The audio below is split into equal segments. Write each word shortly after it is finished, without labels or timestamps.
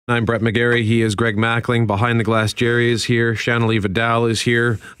I'm Brett McGarry. He is Greg Mackling. Behind the Glass, Jerry is here. Shanley Vidal is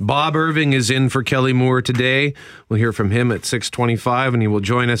here. Bob Irving is in for Kelly Moore today. We'll hear from him at 6:25, and he will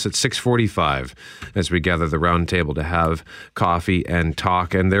join us at 6:45 as we gather the round table to have coffee and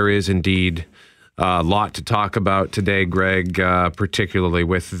talk. And there is indeed a lot to talk about today, Greg, particularly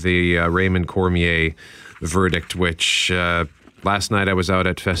with the Raymond Cormier verdict, which last night I was out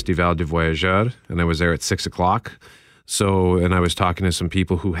at Festival du Voyageur, and I was there at 6 o'clock. And I was talking to some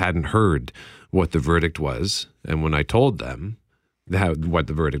people who hadn't heard what the verdict was. And when I told them what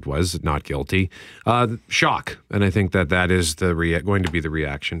the verdict was, not guilty, shock. And I think that is going to be the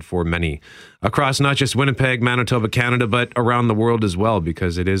reaction for many across not just Winnipeg, Manitoba, Canada, but around the world as well,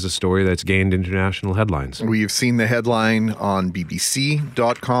 because it is a story that's gained international headlines. We've seen the headline on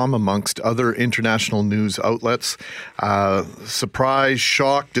BBC.com amongst other international news outlets. Surprise,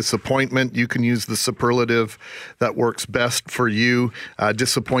 shock, disappointment. You can use the superlative that works best for you.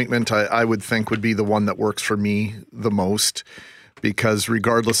 Disappointment, I would think, would be the one that works for me the most. Because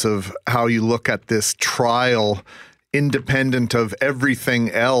regardless of how you look at this trial, independent of everything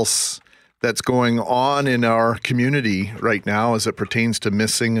else that's going on in our community right now as it pertains to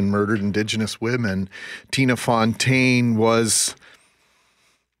missing and murdered Indigenous women, Tina Fontaine was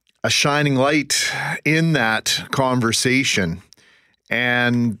a shining light in that conversation.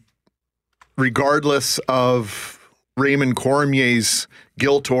 And regardless of Raymond Cormier's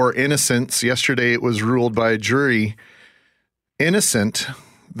guilt or innocence, yesterday it was ruled by a jury innocent.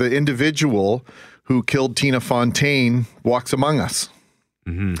 The individual who killed Tina Fontaine walks among us.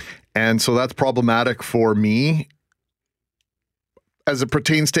 Mm-hmm. And so that's problematic for me as it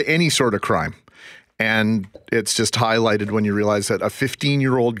pertains to any sort of crime. And it's just highlighted when you realize that a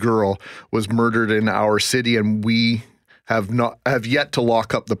 15-year-old girl was murdered in our city, and we have yet to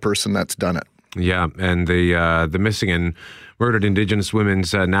lock up the person that's done it. Yeah, and the Missing and Murdered Indigenous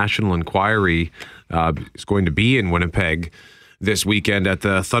Women's National Inquiry is going to be in Winnipeg this weekend at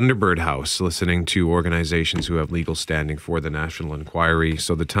the Thunderbird House, listening to organizations who have legal standing for the National Inquiry.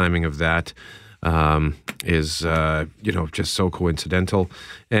 So the timing of that is, just so coincidental.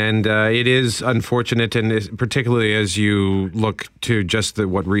 And it is unfortunate, and particularly as you look to just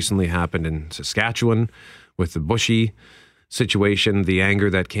what recently happened in Saskatchewan with the Bushy situation, the anger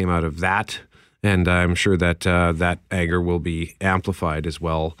that came out of that. And I'm sure that that anger will be amplified as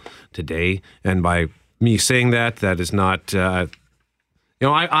well today. And by me saying that is not, I'll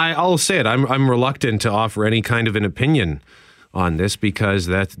say it. I'm reluctant to offer any kind of an opinion on this because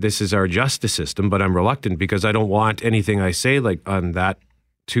this is our justice system. But I'm reluctant because I don't want anything I say on that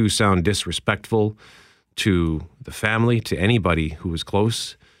to sound disrespectful to the family, to anybody who was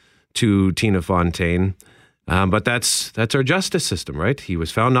close to Tina Fontaine. But that's our justice system, right? He was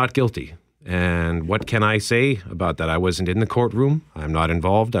found not guilty. And what can I say about that? I wasn't in the courtroom. I'm not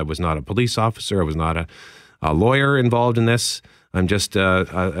involved. I was not a police officer. I was not a lawyer involved in this. I'm just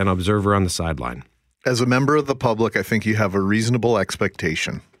an observer on the sideline. As a member of the public, I think you have a reasonable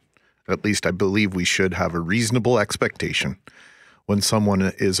expectation. At least I believe we should have a reasonable expectation when someone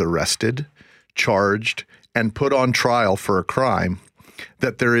is arrested, charged, and put on trial for a crime,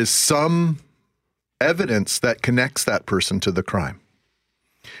 that there is some evidence that connects that person to the crime.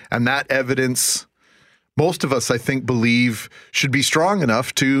 And that evidence, most of us, I think, believe should be strong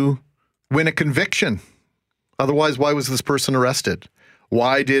enough to win a conviction. Otherwise, why was this person arrested?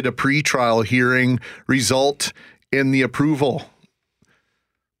 Why did a pre-trial hearing result in the approval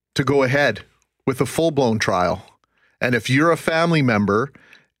to go ahead with a full-blown trial? And if you're a family member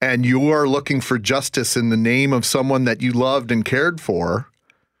and you are looking for justice in the name of someone that you loved and cared for,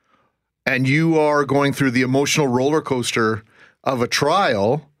 and you are going through the emotional roller coaster of a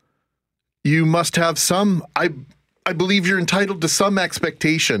trial, you must have some, I believe you're entitled to some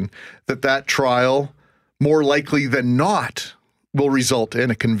expectation that trial, more likely than not, will result in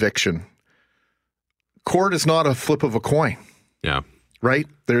a conviction. Court is not a flip of a coin. Yeah. Right?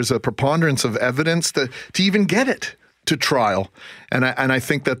 There's a preponderance of evidence to even get it to trial. And I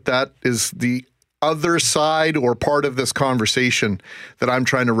think that is the other side or part of this conversation that I'm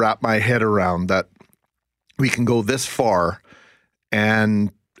trying to wrap my head around, that we can go this far,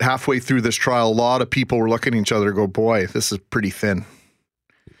 and halfway through this trial, a lot of people were looking at each other and go, boy, this is pretty thin.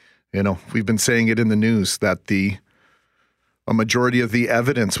 We've been saying it in the news that a majority of the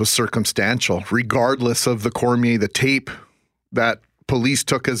evidence was circumstantial, regardless of the tape that police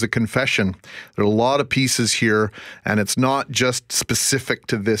took as a confession. There are a lot of pieces here, and it's not just specific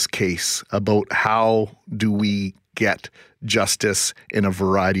to this case about how do we get justice in a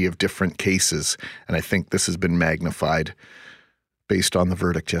variety of different cases. And I think this has been magnified based on the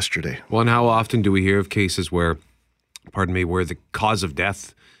verdict yesterday. Well, and how often do we hear of cases where the cause of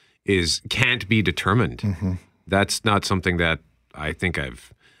death can't be determined. Mm-hmm. That's not something that I think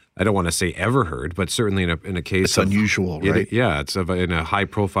I don't want to say ever heard, but certainly in a case it's unusual, right? It's in a high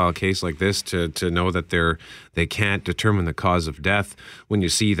profile case like this to know that they can't determine the cause of death. When you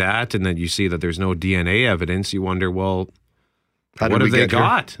see that, and then you see that there's no DNA evidence, you wonder, well, what have they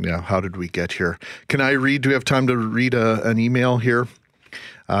got? Yeah, how did we get here? Can I read? Do we have time to read an email here?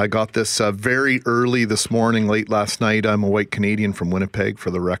 I got this very early this morning, late last night. I'm a white Canadian from Winnipeg,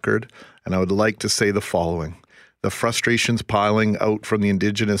 for the record, and I would like to say the following. The frustrations piling out from the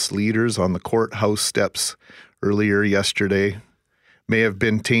Indigenous leaders on the courthouse steps earlier yesterday may have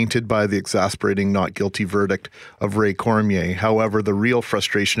been tainted by the exasperating not guilty verdict of Ray Cormier. However, the real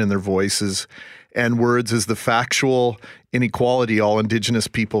frustration in their voices and words is the factual inequality all Indigenous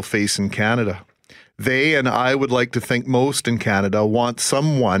people face in Canada. They, and I would like to think most in Canada, want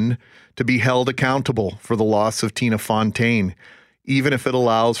someone to be held accountable for the loss of Tina Fontaine, even if it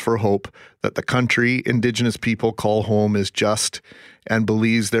allows for hope that the country Indigenous people call home is just and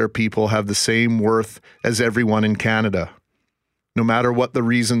believes their people have the same worth as everyone in Canada. No matter what the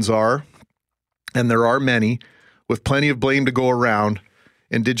reasons are, and there are many, with plenty of blame to go around,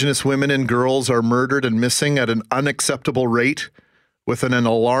 Indigenous women and girls are murdered and missing at an unacceptable rate with an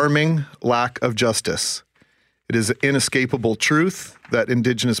alarming lack of justice. It is an inescapable truth that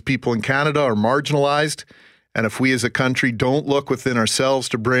Indigenous people in Canada are marginalized, and if we as a country don't look within ourselves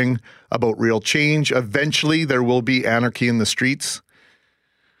to bring about real change, eventually there will be anarchy in the streets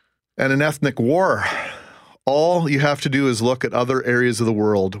and an ethnic war. All you have to do is look at other areas of the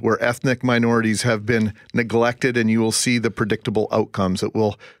world where ethnic minorities have been neglected, and you will see the predictable outcomes. It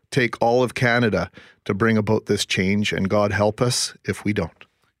will take all of Canada to bring about this change, and God help us if we don't.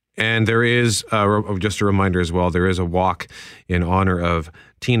 And there is, just a reminder as well, there is a walk in honor of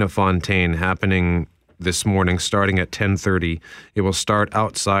Tina Fontaine happening this morning, starting at 10:30. It will start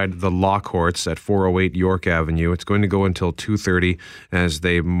outside the law courts at 408 York Avenue. It's going to go until 2:30 as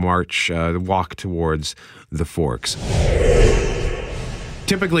they walk towards the Forks.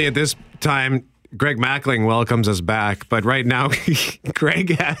 Typically at this time, Greg Mackling welcomes us back, but right now,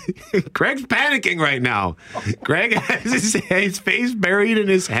 Greg's panicking right now. Greg has his face buried in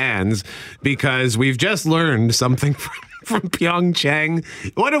his hands because we've just learned something from Pyeongchang.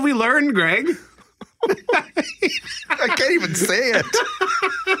 What have we learned, Greg? I can't even say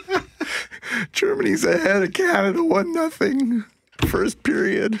it. Germany's ahead of Canada 1-0. First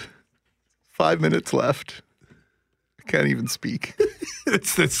period. 5 minutes left. I can't even speak.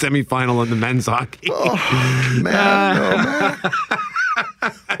 It's the semifinal in the men's hockey. Oh, man.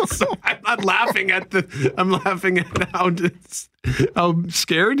 So I'm not laughing at I'm laughing at how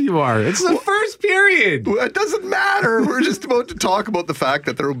scared you are. It's the first period. It doesn't matter. We're just about to talk about the fact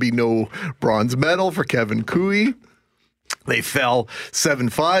that there will be no bronze medal for Kevin Cooey. They fell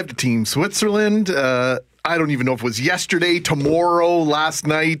 7-5 to Team Switzerland. I don't even know if it was yesterday, tomorrow, last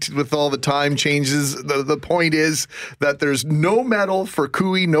night, with all the time changes. The point is that there's no medal for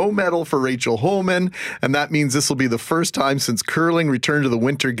Cooey, no medal for Rachel Homan, and that means this will be the first time since curling returned to the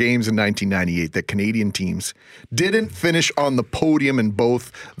Winter Games in 1998 that Canadian teams didn't finish on the podium in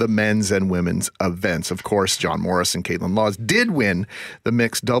both the men's and women's events. Of course, John Morris and Caitlin Laws did win the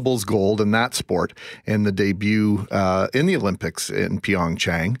mixed doubles gold in that sport in the debut in the Olympics in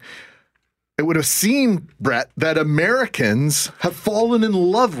Pyeongchang. It would have seemed, Brett, that Americans have fallen in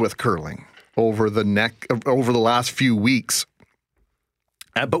love with curling over the last few weeks.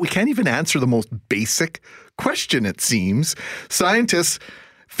 But we can't even answer the most basic question, it seems. Scientists,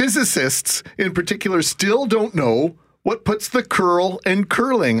 physicists in particular, still don't know what puts the curl in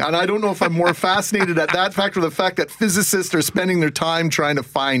curling. And I don't know if I'm more fascinated at that fact or the fact that physicists are spending their time trying to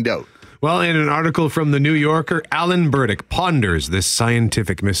find out. Well, in an article from The New Yorker, Alan Burdick ponders this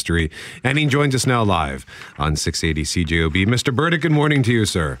scientific mystery, and he joins us now live on 680 CJOB. Mr. Burdick, good morning to you,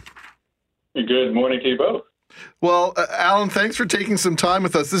 sir. Good morning to you both. Well, Alan, thanks for taking some time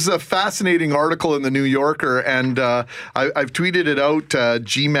with us. This is a fascinating article in The New Yorker, and I've tweeted it out,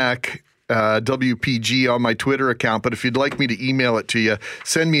 GMAC WPG on my Twitter account, but if you'd like me to email it to you,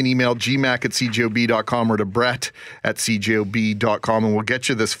 send me an email, gmac@cjob.com or to brett@cjob.com, and we'll get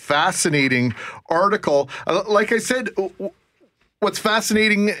you this fascinating article. Like I said, what's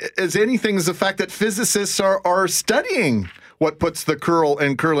fascinating as anything is the fact that physicists are studying what puts the curl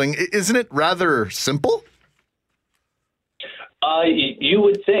in curling. Isn't it rather simple? You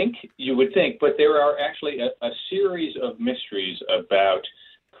would think, but there are actually a series of mysteries about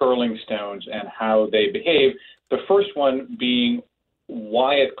curling stones and how they behave. The first one being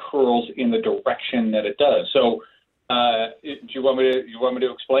why it curls in the direction that it does. So, do you want me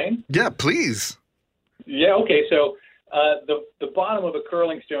to explain? Yeah, please. Yeah. Okay. So, The bottom of a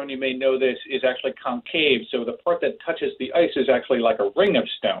curling stone, you may know this, is actually concave. So the part that touches the ice is actually like a ring of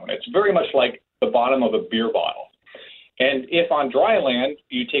stone. It's very much like the bottom of a beer bottle. And if on dry land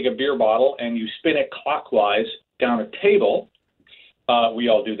you take a beer bottle and you spin it clockwise down a table, we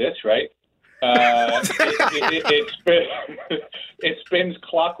all do this, right? It spins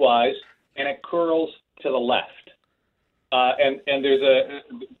clockwise and it curls to the left. And there's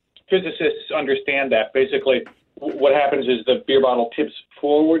physicists understand that. Basically, what happens is the beer bottle tips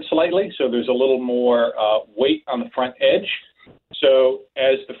forward slightly, so there's a little more weight on the front edge. So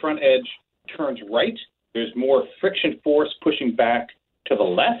as the front edge turns right, there's more friction force pushing back to the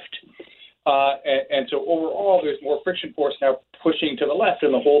left. And so overall, there's more friction force now pushing to the left,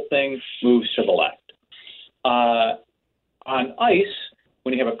 and the whole thing moves to the left. On ice,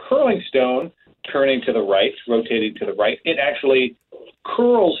 when you have a curling stone turning to the right, rotating to the right, it actually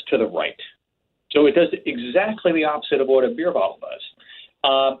curls to the right. So it does exactly the opposite of what a beer bottle does.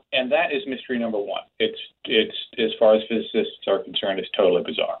 And that is mystery number one. It's as far as physicists are concerned, it's totally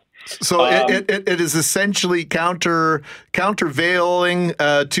bizarre. So it is essentially countervailing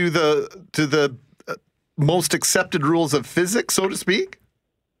to the most accepted rules of physics, so to speak.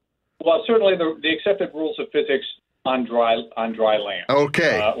 Well, certainly the accepted rules of physics on dry land.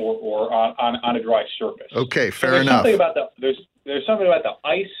 Okay. Or on a dry surface. Okay, fair there's enough. Something about there's something about the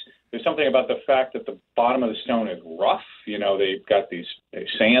ice. There's something about the fact that the bottom of the stone is rough. You know, they've got they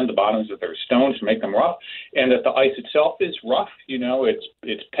sand the bottoms of their stones to make them rough, and that the ice itself is rough. You know, it's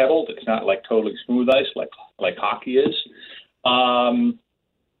pebbled. It's not like totally smooth ice like hockey is. And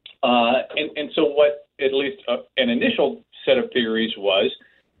so what at least an initial set of theories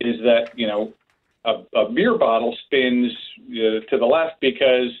is that, you know, a beer bottle spins to the left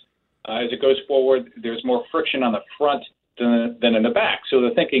because as it goes forward, there's more friction on the front than in the back. So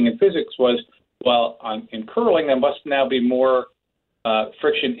the thinking in physics was, well, in curling, there must now be more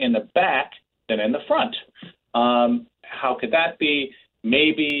friction in the back than in the front. How could that be?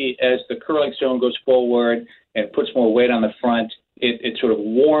 Maybe as the curling stone goes forward and puts more weight on the front, it sort of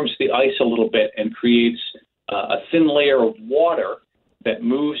warms the ice a little bit and creates a thin layer of water that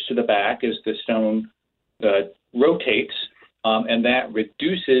moves to the back as the stone rotates, and that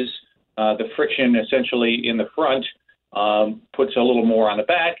reduces the friction essentially in the front, puts a little more on the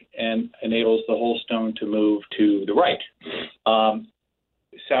back, and enables the whole stone to move to the right.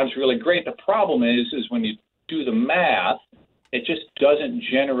 Sounds really great. The problem is when you do the math, it just doesn't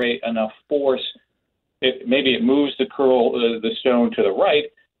generate enough force. Maybe it moves the stone to the right,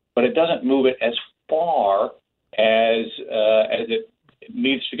 but it doesn't move it as far as it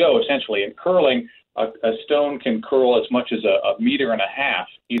needs to go. Essentially, in curling, a stone can curl as much as a meter and a half,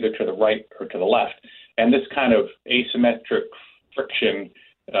 either to the right or to the left. And this kind of asymmetric friction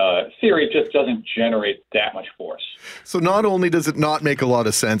theory just doesn't generate that much force. So not only does it not make a lot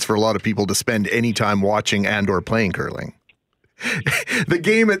of sense for a lot of people to spend any time watching and or playing curling, the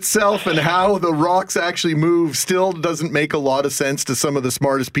game itself and how the rocks actually move still doesn't make a lot of sense to some of the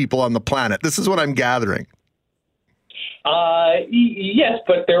smartest people on the planet. This is what I'm gathering. Yes,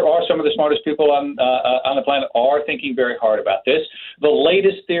 but there are some of the smartest people on the planet are thinking very hard about this. The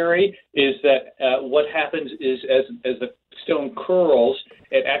latest theory is that what happens is as the stone curls,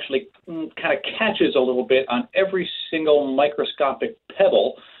 it actually kind of catches a little bit on every single microscopic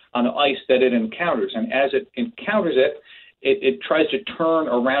pebble on the ice that it encounters. And as it encounters it tries to turn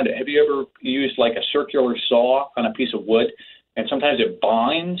around it. Have you ever used like a circular saw on a piece of wood? And sometimes it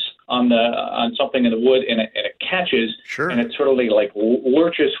binds on something in the wood, and it catches, sure. And it sort of like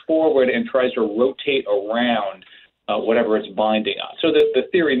lurches forward and tries to rotate around whatever it's binding on. So the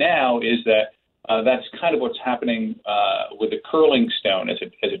theory now is that that's kind of what's happening with the curling stone. As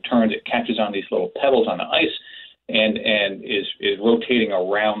it turns, it catches on these little pebbles on the ice, and is rotating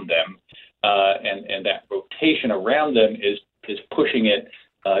around them, and that rotation around them is pushing it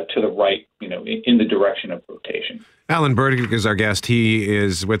to the right, you know, in the direction of rotation. Alan Burdick is our guest. He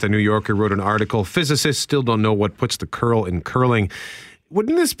is with The New Yorker, wrote an article, Physicists Still Don't Know What Puts the Curl in Curling.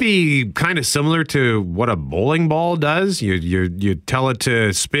 Wouldn't this be kind of similar to what a bowling ball does? You tell it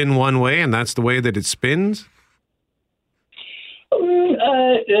to spin one way, and that's the way that it spins? I'm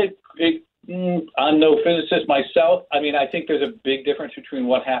no physicist myself. I mean, I think there's a big difference between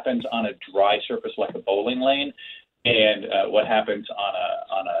what happens on a dry surface like a bowling lane and what happens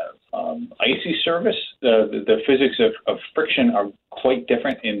on a icy surface. The physics of friction are quite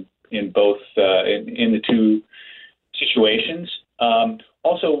different in both in the two situations.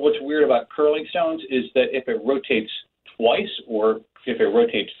 Also, what's weird about curling stones is that if it rotates twice or if it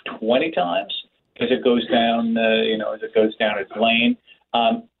rotates 20 times as it goes down, as it goes down its lane,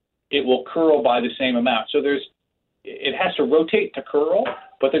 it will curl by the same amount. So there's it has to rotate to curl,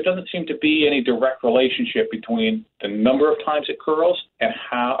 but there doesn't seem to be any direct relationship between the number of times it curls and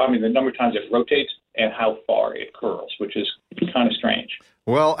the number of times it rotates and how far it curls, which is kind of strange.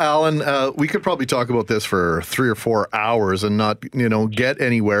 Well, Alan, we could probably talk about this for 3 or 4 hours and not, get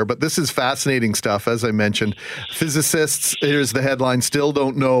anywhere. But this is fascinating stuff. As I mentioned, physicists, here's the headline, still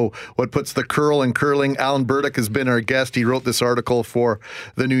don't know what puts the curl in curling. Alan Burdick has been our guest. He wrote this article for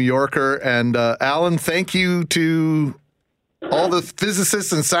The New Yorker. And Alan, thank you to all the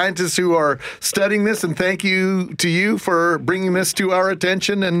physicists and scientists who are studying this. And thank you to you for bringing this to our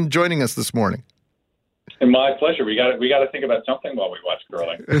attention and joining us this morning. And my pleasure. We got to think about something while we watch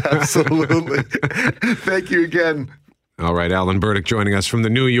curling. Absolutely. Thank you again. All right, Alan Burdick joining us from The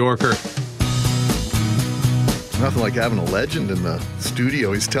New Yorker. Nothing like having a legend in the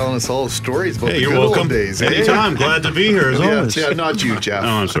studio. He's telling us all the stories about the you're good welcome. old days. Anytime. Glad to be here as always. Yeah, not you, Jeff. Oh,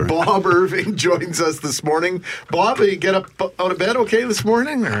 I'm sorry. Bob Irving joins us this morning. Bob, did you get up out of bed okay this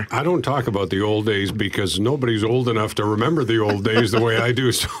morning? Or? I don't talk about the old days because nobody's old enough to remember the old days the way I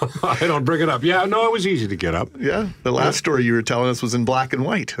do, so I don't bring it up. Yeah, no, it was easy to get up. Yeah, the last story you were telling us was in black and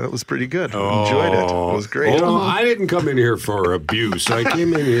white. That was pretty good. I enjoyed it. It was great. Oh, I didn't come in here for abuse. I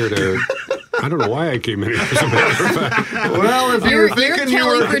came in here to... I don't know why I came in here, as a matter of fact. Well, if you're thinking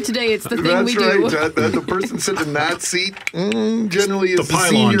you're Kelly for today, it's the thing we do. That's right. The person sitting in that seat generally is the pylon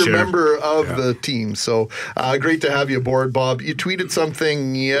senior chair. member of the team. So great to have you aboard, Bob. You tweeted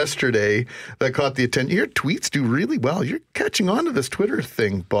something yesterday that caught the attention. Your tweets do really well. You're catching on to this Twitter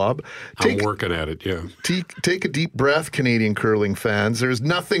thing, Bob. I'm working at it, yeah. Take a deep breath, Canadian curling fans. There's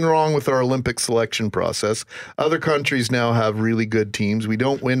nothing wrong with our Olympic selection process. Other countries now have really good teams. We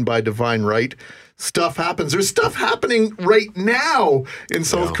don't win by divine right. Stuff happens. There's stuff happening right now in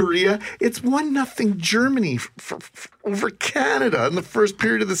South Korea. It's 1-0 Germany over Canada in the first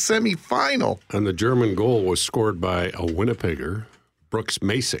period of the semifinal. And the German goal was scored by a Winnipegger, Brooks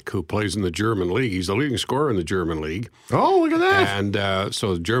Masick, who plays in the German league. He's the leading scorer in the German league. Oh, look at that. And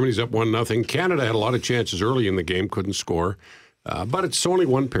so Germany's up 1-0. Canada had a lot of chances early in the game, couldn't score. But it's only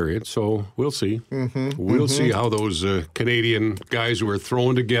one period, so we'll see. We'll see how those Canadian guys who were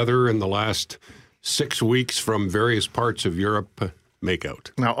thrown together in the last 6 weeks from various parts of Europe make out.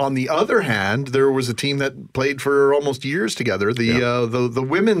 Now, on the other hand, there was a team that played for almost years together. The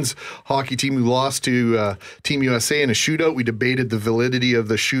women's hockey team who lost to Team USA in a shootout. We debated the validity of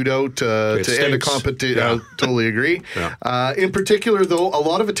the shootout to end a competition. Yeah. Totally agree. Yeah. In particular, though, a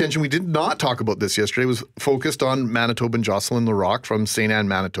lot of attention, we did not talk about this yesterday, was focused on Manitoban Jocelyn Larocque from St. Anne,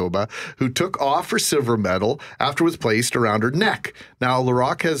 Manitoba, who took off her silver medal after it was placed around her neck. Now,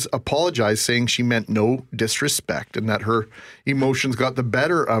 Larocque has apologized, saying she meant no disrespect and that her emotions got the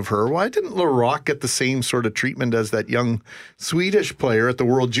better of her. Why didn't Larocque get the same sort of treatment as that young Swedish player at the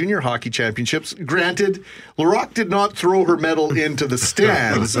World Junior Hockey Championships? Granted, Larocque did not throw her medal into the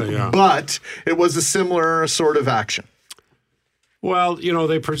stands, but it was a similar sort of action. Well,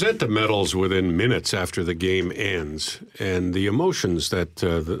 they present the medals within minutes after the game ends, and the emotions that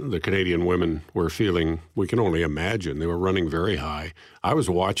the Canadian women were feeling, we can only imagine. They were running very high. I was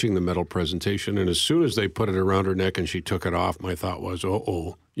watching the medal presentation, and as soon as they put it around her neck and she took it off, my thought was,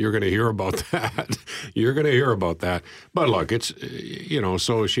 you're going to hear about that. You're going to hear about that. But look, it's,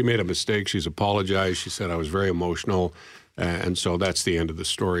 so she made a mistake. She's apologized. She said, I was very emotional. And so that's the end of the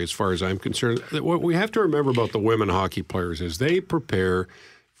story as far as I'm concerned. What we have to remember about the women hockey players is they prepare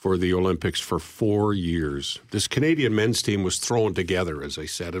for the Olympics for 4 years. This Canadian men's team was thrown together, as I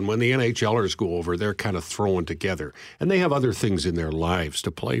said. And when the NHLers go over, they're kind of thrown together. And they have other things in their lives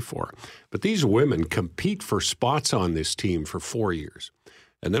to play for. But these women compete for spots on this team for 4 years.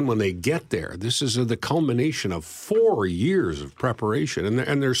 And then when they get there, this is the culmination of 4 years of preparation.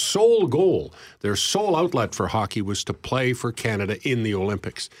 And their sole goal, their sole outlet for hockey was to play for Canada in the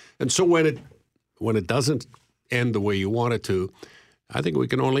Olympics. And so when it doesn't end the way you want it to, I think we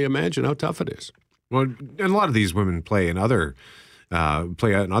can only imagine how tough it is. Well, and a lot of these women play in other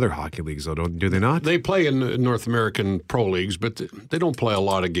hockey leagues, though, do they not? They play in North American pro leagues, but they don't play a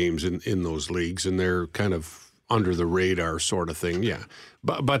lot of games in those leagues, and they're kind of under the radar sort of thing, yeah.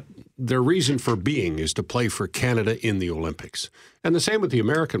 But their reason for being is to play for Canada in the Olympics. And the same with the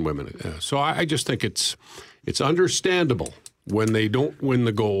American women. So I just think it's understandable when they don't win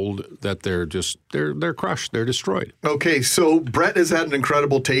the gold, that they're crushed, they're destroyed. Okay, so Brett has had an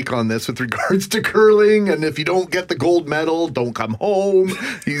incredible take on this with regards to curling, and if you don't get the gold medal, don't come home.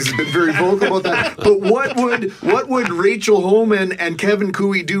 He's been very vocal about that. But what would Rachel Homan and Kevin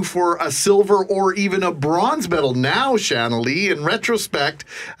Cooey do for a silver or even a bronze medal now, Shanna Lee? In retrospect,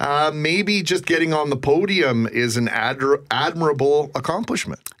 maybe just getting on the podium is an admirable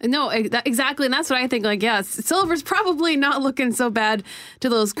accomplishment. No, exactly. And that's what I think. Like, yes, silver's probably not looking so bad to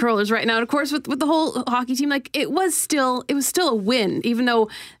those curlers right now. And of course, with the whole hockey team, like it was still a win, even though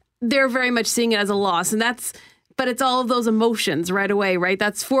they're very much seeing it as a loss. But it's all of those emotions right away, right?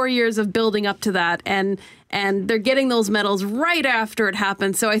 That's 4 years of building up to that. And they're getting those medals right after it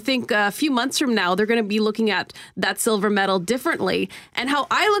happens. So I think a few months from now, they're going to be looking at that silver medal differently. And how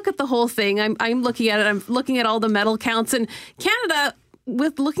I look at the whole thing, I'm looking at it. I'm looking at all the medal counts. And Canada,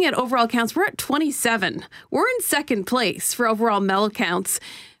 with looking at overall counts, we're at 27. We're in second place for overall medal counts.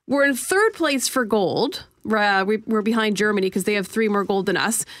 We're in third place for gold. We're behind Germany because they have 3 more gold than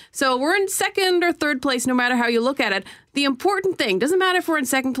us. So we're in second or third place no matter how you look at it. The important thing, doesn't matter if we're in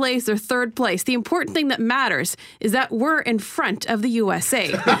second place or third place. The important thing that matters is that we're in front of the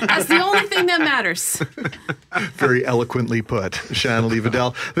USA. That's the only thing that matters. Very eloquently put, Shanna Lee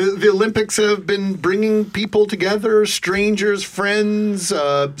Vidal. The Olympics have been bringing people together, strangers, friends,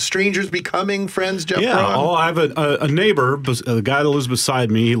 strangers becoming friends, Jeff Braun. Oh, I have a neighbor, the guy that lives beside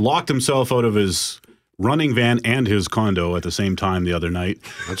me. He locked himself out of his running van and his condo at the same time the other night.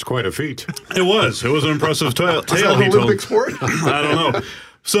 That's quite a feat. It was an impressive tale. Is that an Olympic sport? I don't know.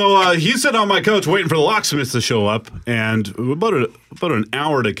 So he's sitting on my couch waiting for the locksmith to show up, and about an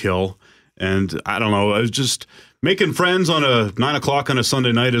hour to kill. And I don't know, I was just making friends on a 9 o'clock on a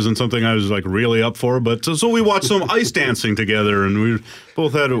Sunday night isn't something I was like really up for. But so we watched some ice dancing together, and we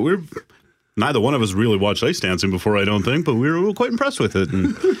both had neither one of us really watched ice dancing before, I don't think, but we were quite impressed with it,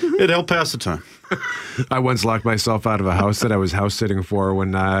 and it helped pass the time. I once locked myself out of a house that I was house sitting for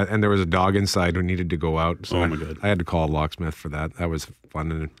and there was a dog inside who needed to go out. So oh my God. I had to call a locksmith for that. That was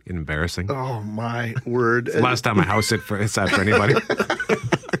fun and embarrassing. Oh my word. It's the last time I house sat for anybody.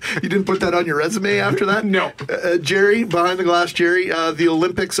 You didn't put that on your resume after that? No. Jerry, behind the glass, Jerry, the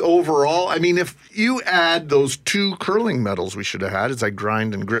Olympics overall, I mean, if you add those 2 curling medals we should have had as I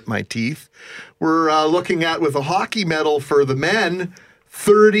grind and grit my teeth, we're looking at, with a hockey medal for the men,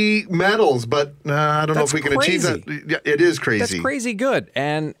 30 medals. But I don't know if we can achieve that. Yeah, it is crazy. That's crazy good.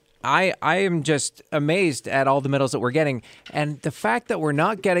 And I am just amazed at all the medals that we're getting. And the fact that we're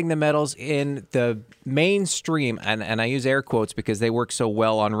not getting the medals in the mainstream, and I use air quotes because they work so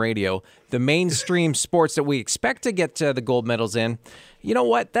well on radio, the mainstream sports that we expect to get the gold medals in, you know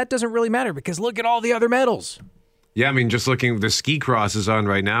what? That doesn't really matter because look at all the other medals. Yeah, I mean, just looking, the ski cross is on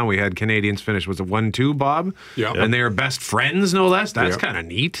right now. We had Canadians finish, was it 1-2, Bob? Yeah. And they were best friends, no less. That's kind of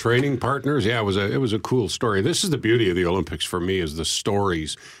neat. Training partners. Yeah, it was a cool story. This is the beauty of the Olympics for me, is the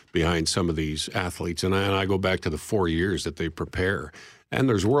stories behind some of these athletes. And I go back to the 4 years that they prepare. And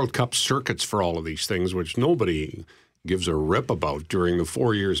there's World Cup circuits for all of these things, which nobody gives a rip about during the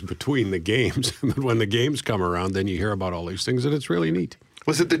 4 years between the games. But when the games come around, then you hear about all these things, and it's really neat.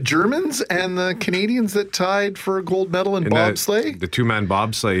 Was it the Germans and the Canadians that tied for a gold medal in bobsleigh? The 2-man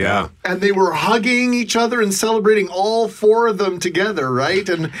bobsleigh, yeah. And they were hugging each other and celebrating, all 4 of them together, right?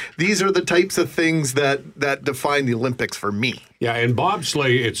 And these are the types of things that define the Olympics for me. Yeah, in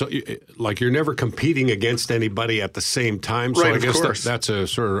bobsleigh, it's like you're never competing against anybody at the same time. So Right, I of guess course. that's a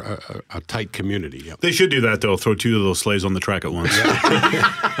sort of a tight community. Yep. They should do that, though. Throw 2 of those sleighs on the track at once.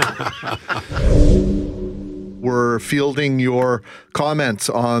 We're fielding your comments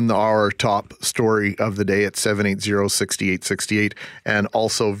on our top story of the day at 780-6868 and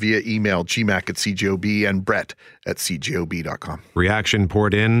also via email, gmac@CJOB and brett@CJOB.com. Reaction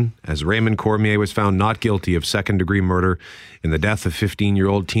poured in as Raymond Cormier was found not guilty of second-degree murder in the death of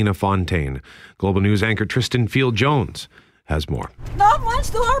 15-year-old Tina Fontaine. Global News anchor Tristan Field-Jones has more. Not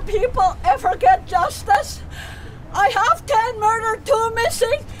once do our people ever get justice. I have 10 murdered, 2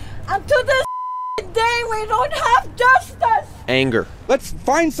 missing, and to this day we don't have justice. Anger. Let's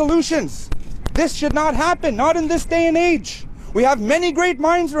find solutions. This should not happen, not in this day and age. We have many great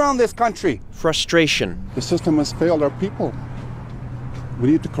minds around this country. Frustration. The system has failed our people. We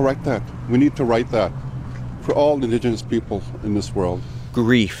need to correct that. We need to right that for all Indigenous people in this world.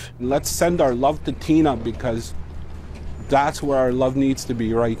 Grief. Let's send our love to Tina, because that's where our love needs to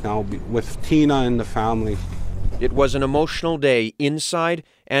be right now, with Tina and the family. It was an emotional day inside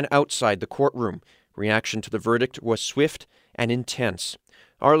and outside the courtroom. Reaction to the verdict was swift and intense.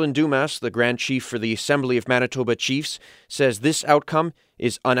 Arlen Dumas, the Grand Chief for the Assembly of Manitoba Chiefs, says this outcome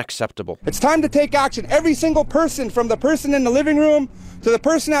is unacceptable. It's time to take action. Every single person, from the person in the living room to the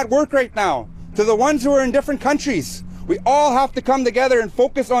person at work right now, to the ones who are in different countries. We all have to come together and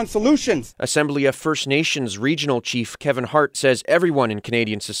focus on solutions. Assembly of First Nations Regional Chief Kevin Hart says everyone in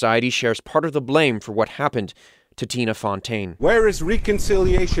Canadian society shares part of the blame for what happened to Tina Fontaine. Where is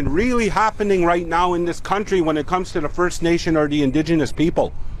reconciliation really happening right now in this country when it comes to the First Nation or the Indigenous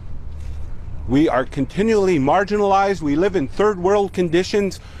people? We are continually marginalized. We live in third world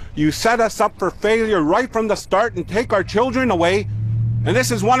conditions. You set us up for failure right from the start and take our children away. And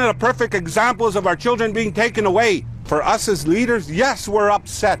this is one of the perfect examples of our children being taken away. For us as leaders, yes, we're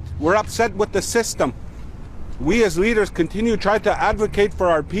upset. We're upset with the system. We as leaders continue to try to advocate for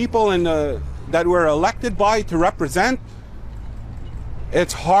our people and that we're elected by to represent.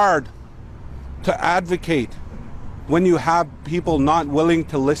 It's hard to advocate when you have people not willing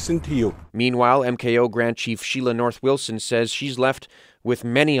to listen to you. Meanwhile, MKO Grand Chief Sheila North Wilson says she's left with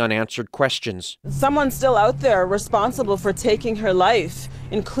many unanswered questions. Someone's still out there responsible for taking her life,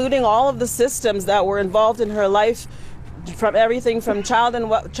 including all of the systems that were involved in her life, from everything from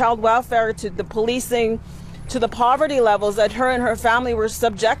child welfare to the policing to the poverty levels that her and her family were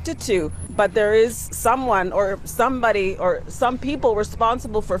subjected to. But there is someone or somebody or some people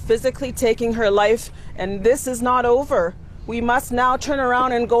responsible for physically taking her life, and this is not over. We must now turn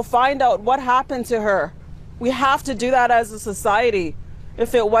around and go find out what happened to her. We have to do that as a society.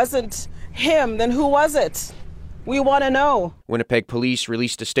 If it wasn't him, then who was it? We want to know. Winnipeg police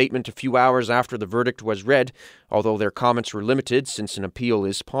released a statement a few hours after the verdict was read. Although their comments were limited since an appeal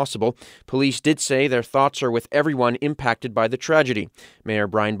is possible, police did say their thoughts are with everyone impacted by the tragedy. Mayor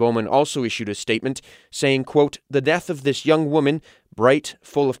Brian Bowman also issued a statement saying, quote, "The death of this young woman, bright,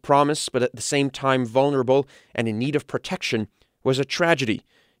 full of promise, but at the same time vulnerable and in need of protection, was a tragedy."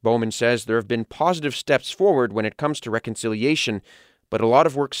 Bowman says there have been positive steps forward when it comes to reconciliation, but a lot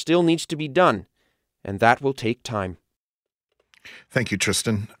of work still needs to be done, and that will take time. Thank you,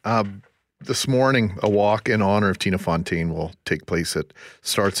 Tristan. This morning, a walk in honor of Tina Fontaine will take place. It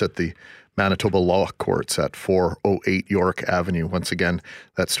starts at the Manitoba Law Courts at 408 York Avenue. Once again,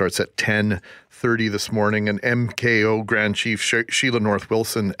 that starts at 10:30 this morning. And MKO Grand Chief Sheila North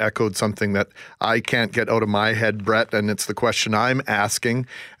Wilson echoed something that I can't get out of my head, Brett, and it's the question I'm asking.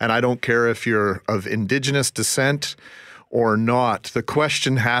 And I don't care if you're of Indigenous descent or not. The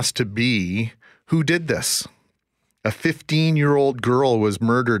question has to be, who did this? A 15-year-old girl was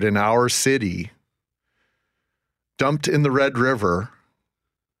murdered in our city, dumped in the Red River,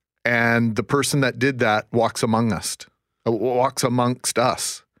 and the person that did that walks amongst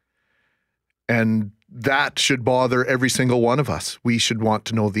us. And that should bother every single one of us. We should want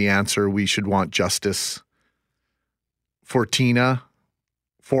to know the answer. We should want justice for Tina,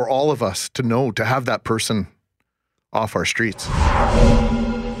 for all of us to know, to have that person off our streets.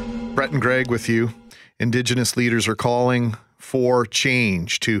 Brett and Greg with you. Indigenous leaders are calling for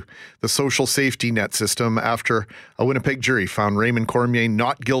change to the social safety net system after a Winnipeg jury found Raymond Cormier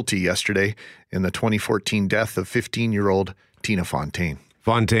not guilty yesterday in the 2014 death of 15-year-old Tina Fontaine.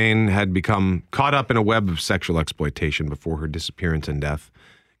 Fontaine had become caught up in a web of sexual exploitation before her disappearance and death.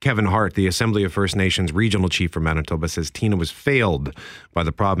 Kevin Hart, the Assembly of First Nations Regional Chief for Manitoba, says Tina was failed by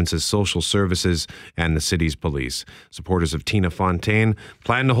the province's social services and the city's police. Supporters of Tina Fontaine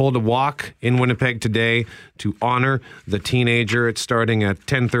plan to hold a walk in Winnipeg today to honor the teenager. It's starting at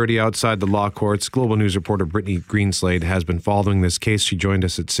 10:30 outside the law courts. Global News reporter Brittany Greenslade has been following this case. She joined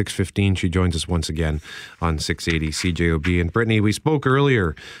us at 6:15. She joins us once again on 680 CJOB. And Brittany, we spoke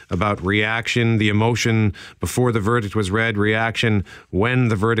earlier about reaction, the emotion before the verdict was read, reaction when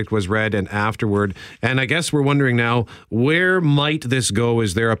the verdict was read and afterward. And I guess we're wondering now, where might this go?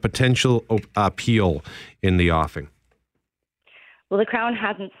 Is there a potential appeal in the offing? Well, the Crown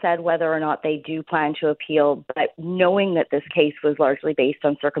hasn't said whether or not they do plan to appeal, but knowing that this case was largely based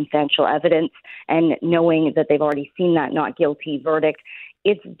on circumstantial evidence and knowing that they've already seen that not guilty verdict,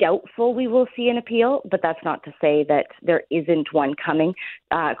 it's doubtful we will see an appeal, but that's not to say that there isn't one coming.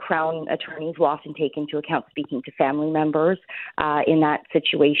 Crown attorneys will often take into account speaking to family members in that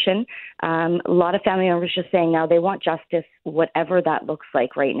situation. A lot of family members just saying now they want justice, whatever that looks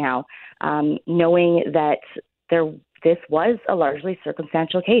like right now, knowing that this was a largely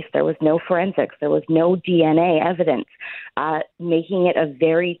circumstantial case. There was no forensics. There was no DNA evidence, making it a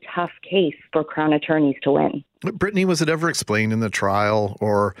very tough case for Crown attorneys to win. Brittany, was it ever explained in the trial,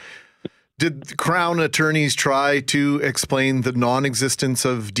 or did Crown attorneys try to explain the non-existence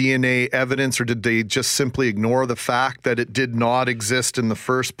of DNA evidence, or did they just simply ignore the fact that it did not exist in the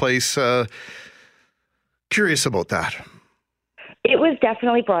first place? Curious about that. It was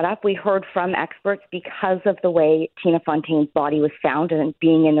definitely brought up. We heard from experts because of the way Tina Fontaine's body was found and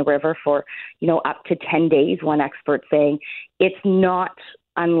being in the river for, up to 10 days. One expert saying it's not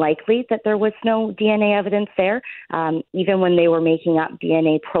unlikely that there was no DNA evidence there. Even when they were making up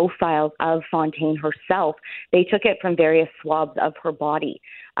DNA profiles of Fontaine herself, they took it from various swabs of her body.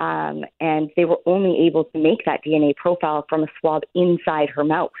 And they were only able to make that DNA profile from a swab inside her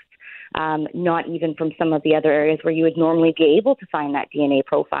mouth. Not even from some of the other areas where you would normally be able to find that DNA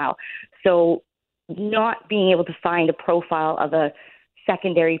profile. So not being able to find a profile of a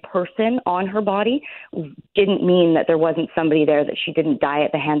secondary person on her body didn't mean that there wasn't somebody there, that she didn't die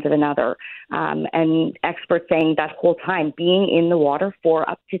at the hands of another. And experts saying that whole time, being in the water for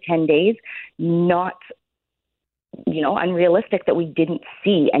up to 10 days, not unrealistic that we didn't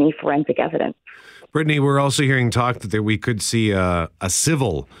see any forensic evidence. Brittany, we're also hearing talk that we could see a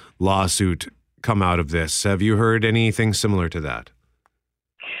civil lawsuit come out of this. Have you heard anything similar to that?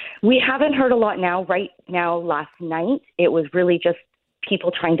 We haven't heard a lot now. Right now, last night, it was really just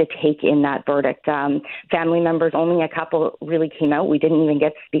people trying to take in that verdict. Family members, only a couple really came out. We didn't even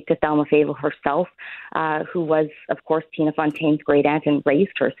get to speak to Thelma Fable herself, who was, of course, Tina Fontaine's great aunt and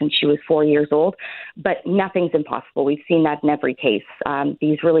raised her since she was 4 years old. But nothing's impossible. We've seen that in every case.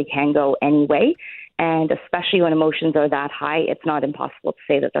 These really can go any way. And especially when emotions are that high, it's not impossible to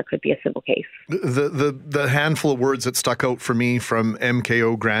say that there could be a civil case. The handful of words that stuck out for me from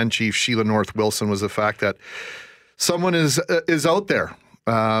MKO Grand Chief Sheila North Wilson was the fact that someone is out there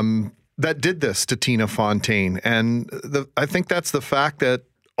that did this to Tina Fontaine. And I think that's the fact that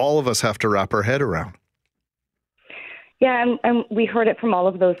all of us have to wrap our head around. Yeah, and we heard it from all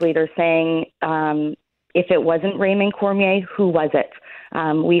of those leaders saying, if it wasn't Raymond Cormier, who was it?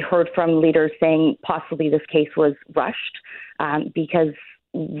 We heard from leaders saying possibly this case was rushed because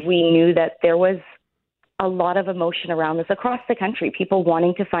we knew that there was a lot of emotion around this across the country, people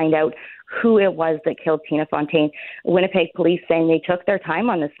wanting to find out who it was that killed Tina Fontaine. Winnipeg police saying they took their time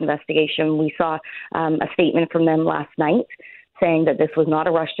on this investigation. We saw a statement from them last night saying that this was not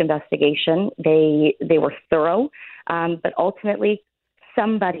a rushed investigation. They were thorough, but ultimately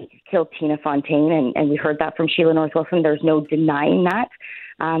somebody killed Tina Fontaine, and we heard that from Sheila North Wilson. There's no denying that.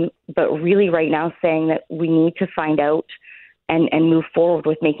 But really right now saying that we need to find out and move forward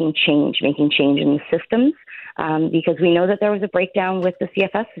with making change in the systems, because we know that there was a breakdown with the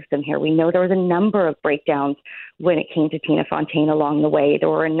CFS system here. We know there was a number of breakdowns when it came to Tina Fontaine along the way. There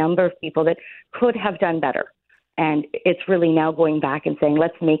were a number of people that could have done better. And it's really now going back and saying,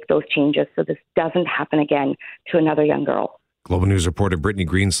 let's make those changes so this doesn't happen again to another young girl. Global News reporter Brittany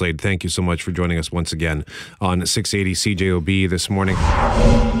Greenslade, thank you so much for joining us once again on 680 CJOB this morning.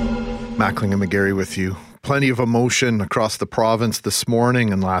 Mackling and McGarry with you. Plenty of emotion across the province this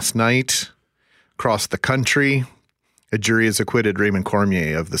morning and last night. Across the country, a jury has acquitted Raymond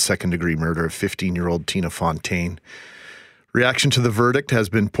Cormier of the second-degree murder of 15-year-old Tina Fontaine. Reaction to the verdict has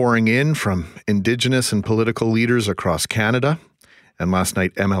been pouring in from Indigenous and political leaders across Canada. And last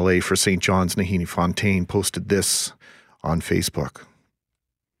night, MLA for St. John's, Naheed Fontaine, posted this on Facebook.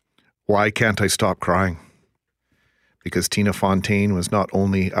 Why can't I stop crying? Because Tina Fontaine was not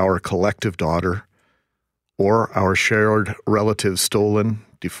only our collective daughter or our shared relative stolen,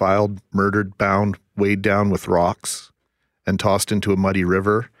 defiled, murdered, bound, weighed down with rocks, and tossed into a muddy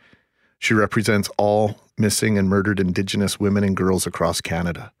river. She represents all missing and murdered Indigenous women and girls across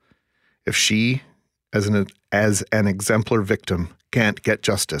Canada. If she, as an exemplar victim, can't get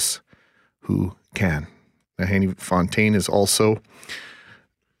justice, who can? Naheed Fontaine is also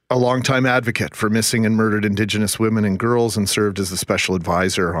a longtime advocate for missing and murdered Indigenous women and girls and served as the special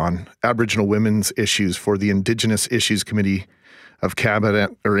advisor on Aboriginal women's issues for the Indigenous Issues Committee of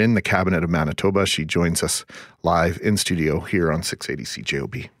Cabinet, or in the Cabinet of Manitoba. She joins us live in studio here on 680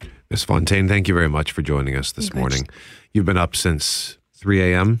 CJOB. Ms. Fontaine, thank you very much for joining us this morning. You've been up since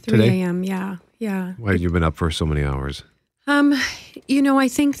 3 a.m. today? 3 a.m., yeah. Why have you been up for so many hours? I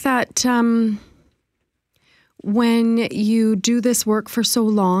think that when you do this work for so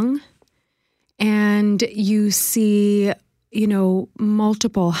long and you see,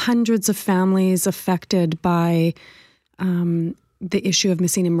 multiple hundreds of families affected by the issue of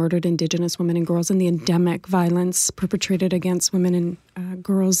missing and murdered Indigenous women and girls and the endemic violence perpetrated against women and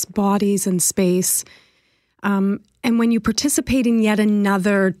girls' bodies and space. And when you participate in yet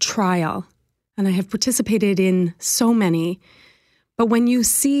another trial, and I have participated in so many, but when you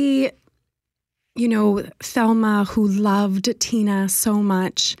see, Thelma, who loved Tina so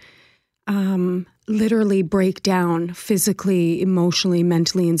much, literally break down physically, emotionally,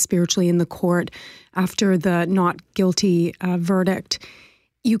 mentally, and spiritually in the court after the not guilty verdict,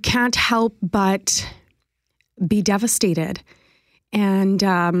 you can't help but be devastated. And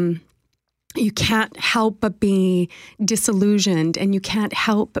you can't help but be disillusioned, and you can't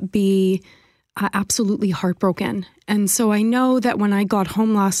help but be absolutely heartbroken. And so I know that when I got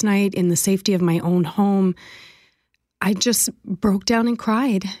home last night in the safety of my own home, I just broke down and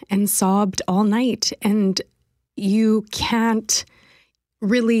cried and sobbed all night. And you can't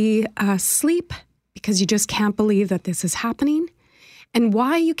really sleep because you just can't believe that this is happening. And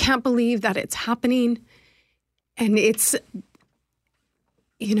why you can't believe that it's happening, and it's,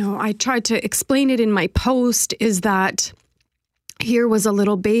 I tried to explain it in my post, is that here was a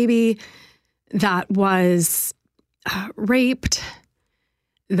little baby that was raped,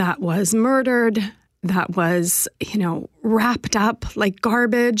 that was murdered, that was, wrapped up like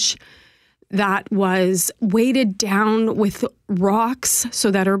garbage, that was weighted down with rocks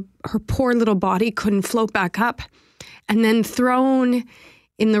so that her poor little body couldn't float back up, and then thrown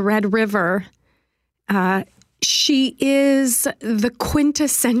in the Red River. She is the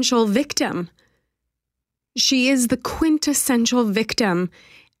quintessential victim. She is the quintessential victim.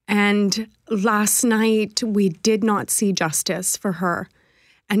 And last night, we did not see justice for her.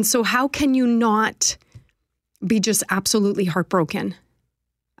 And so how can you not be just absolutely heartbroken?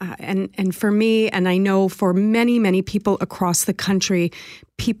 And for me, and I know for many, many people across the country,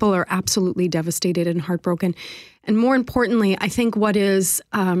 people are absolutely devastated and heartbroken. And more importantly, I think what is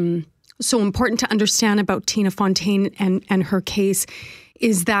so important to understand about Tina Fontaine and her case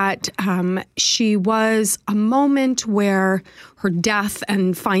is that she was a moment where her death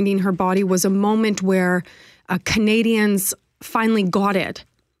and finding her body was a moment where Canadians finally got it,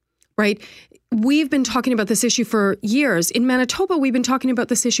 right? We've been talking about this issue for years. In Manitoba, we've been talking about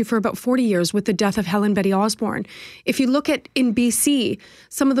this issue for about 40 years with the death of Helen Betty Osborne. If you look at in BC,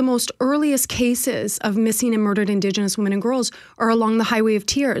 some of the most earliest cases of missing and murdered Indigenous women and girls are along the Highway of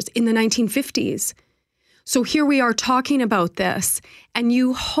Tears in the 1950s. So here we are talking about this, and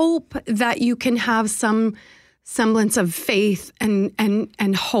you hope that you can have some semblance of faith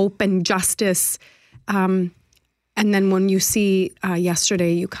and hope and justice. And then when you see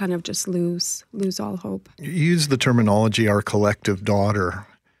yesterday, you kind of just lose all hope. You use the terminology, our collective daughter.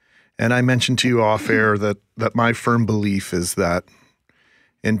 And I mentioned to you off air that my firm belief is that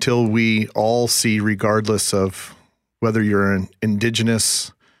until we all see, regardless of whether you're an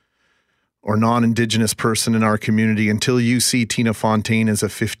Indigenous or non-Indigenous person in our community, until you see Tina Fontaine as a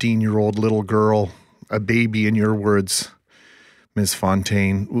 15-year-old little girl, a baby in your words, Ms.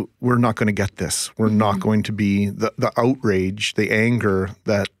 Fontaine, we're not going to get this. We're not going to be the outrage, the anger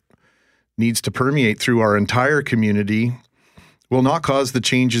that needs to permeate through our entire community will not cause the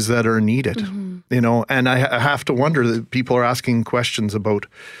changes that are needed. And I have to wonder that people are asking questions about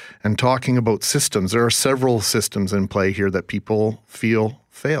and talking about systems. There are several systems in play here that people feel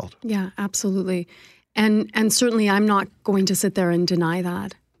failed. Yeah, absolutely. And certainly I'm not going to sit there and deny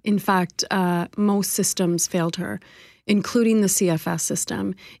that. In fact, most systems failed her, including the CFS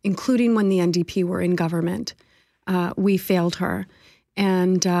system, including when the NDP were in government. We failed her.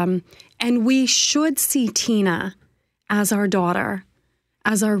 And we should see Tina as our daughter,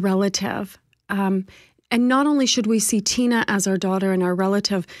 as our relative. And not only should we see Tina as our daughter and our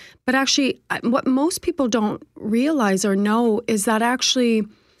relative, but actually what most people don't realize or know is that actually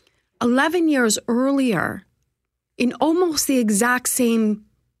 11 years earlier, in almost the exact same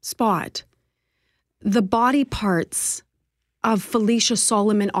spot, the body parts of Felicia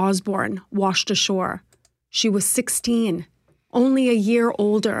Solomon Osborne washed ashore. She was 16, only a year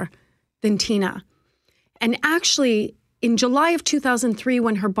older than Tina. And actually, in July of 2003,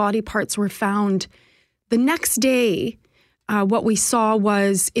 when her body parts were found, the next day, what we saw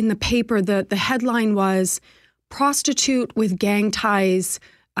was in the paper, the headline was, "Prostitute with Gang Ties,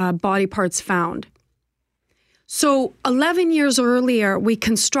 Body Parts Found." So 11 years earlier, we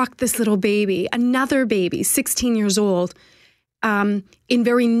construct this little baby, another baby, 16 years old, in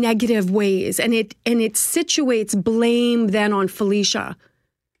very negative ways. And it situates blame then on Felicia.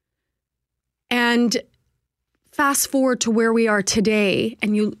 And fast forward to where we are today,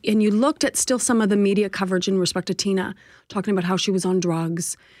 and you looked at still some of the media coverage in respect to Tina, talking about how she was on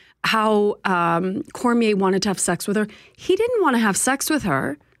drugs, how Cormier wanted to have sex with her. He didn't want to have sex with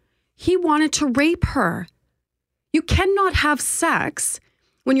her. He wanted to rape her. You cannot have sex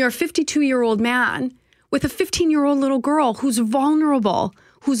when you're a 52-year-old man with a 15-year-old little girl who's vulnerable,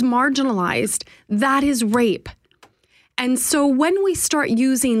 who's marginalized. That is rape. And so when we start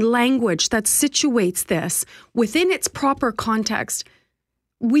using language that situates this within its proper context,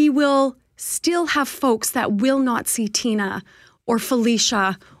 we will still have folks that will not see Tina or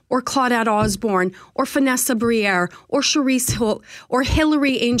Felicia or Claudette Osborne or Vanessa Briere or Charisse Hill or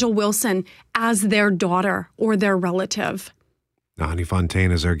Hillary Angel Wilson as their daughter or their relative. Nahani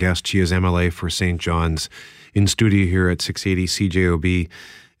Fontaine is our guest. She is MLA for St. John's, in studio here at 680 CJOB.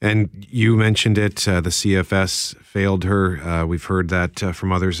 And you mentioned it, the CFS failed her. We've heard that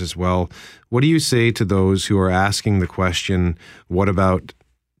from others as well. What do you say to those who are asking the question, what about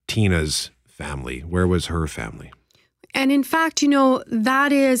Tina's family? Where was her family? And in fact,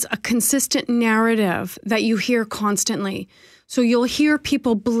 that is a consistent narrative that you hear constantly. So you'll hear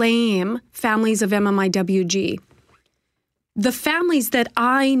people blame families of MMIWG. The families that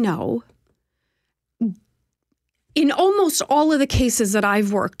I know, in almost all of the cases that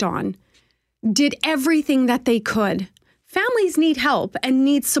I've worked on, did everything that they could. Families need help and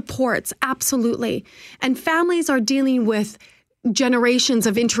need supports, absolutely. And families are dealing with generations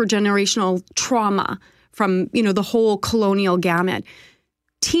of intergenerational trauma from, the whole colonial gamut.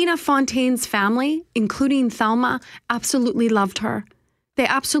 Tina Fontaine's family, including Thelma, absolutely loved her. They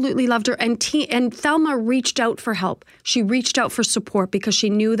absolutely loved her. And Thelma reached out for help. She reached out for support because she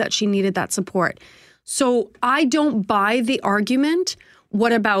knew that she needed that support. So I don't buy the argument,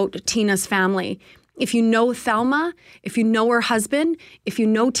 what about Tina's family? If you know Thelma, if you know her husband, if you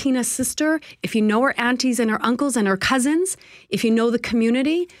know Tina's sister, if you know her aunties and her uncles and her cousins, if you know the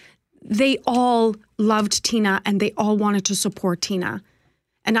community, they all loved Tina and they all wanted to support Tina.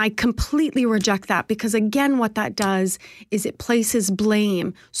 And I completely reject that because, again, what that does is it places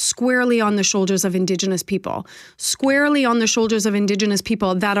blame squarely on the shoulders of Indigenous people, squarely on the shoulders of Indigenous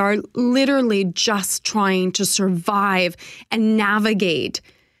people that are literally just trying to survive and navigate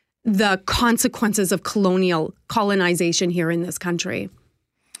the consequences of colonization here in this country.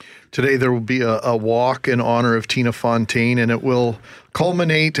 Today there will be a walk in honor of Tina Fontaine, and it will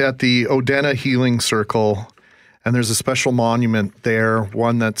culminate at the Odena Healing Circle. And there's a special monument there,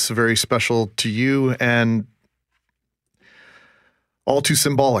 one that's very special to you and all too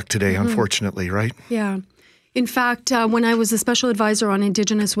symbolic today, unfortunately, right? Yeah. In fact, when I was a special advisor on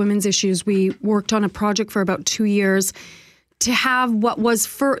Indigenous women's issues, we worked on a project for about 2 years to have what was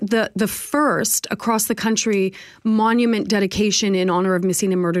the first across the country monument dedication in honor of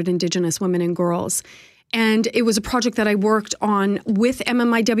missing and murdered Indigenous women and girls. And it was a project that I worked on with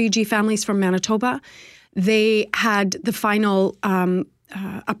MMIWG families from Manitoba. They had the final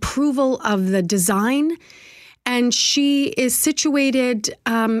approval of the design, and she is situated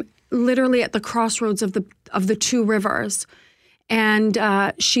literally at the crossroads of the two rivers. And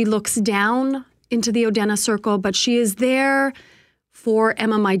she looks down into the Odena Circle, but she is there for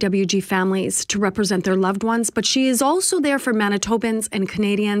MMIWG families to represent their loved ones. But she is also there for Manitobans and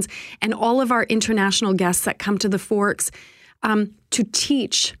Canadians and all of our international guests that come to the Forks to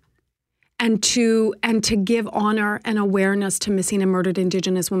teach and to give honor and awareness to missing and murdered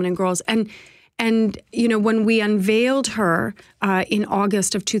Indigenous women and girls. And when we unveiled her in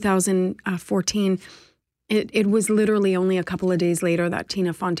August of 2014, it was literally only a couple of days later that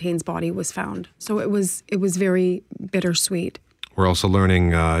Tina Fontaine's body was found. So it was very bittersweet. We're also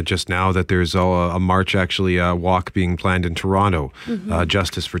learning just now that there's a march, actually a walk being planned in Toronto.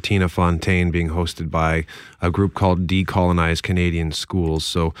 Justice for Tina Fontaine being hosted by a group called Decolonize Canadian Schools.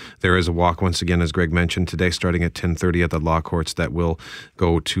 So there is a walk, once again, as Greg mentioned, today starting at 10:30 at the Law Courts that will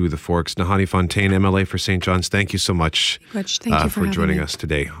go to the Forks. Nahani Fontaine, MLA for St. John's, thank you so much Thank you for joining us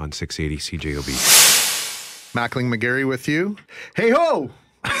today on 680 CJOB. Mackling McGarry with you. Hey ho!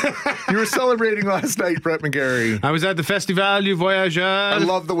 You were celebrating last night, Brett McGarry. I was at the Festival du Voyageur. I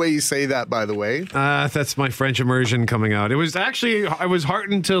love the way you say that, by the way. That's my French immersion coming out. I was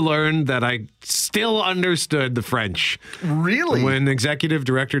heartened to learn that I still understood the French. Really? When Executive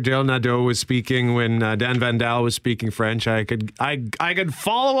Director Dale Nadeau was speaking, when Dan Vandal was speaking French, I could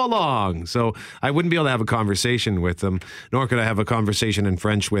follow along. So I wouldn't be able to have a conversation with them, nor could I have a conversation in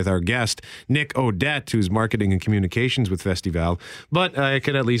French with our guest, Nick Odette, who's marketing and communications with Festival. But I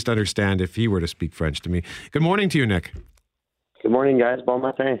could at least understand if he were to speak French to me. Good morning to you, Nick. Good morning, guys. Bon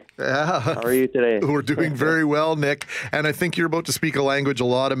matin. Yeah. How are you today? We're doing very well, Nick. And I think you're about to speak a language a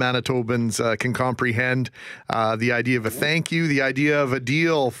lot of Manitobans can comprehend. The idea of a thank you, the idea of a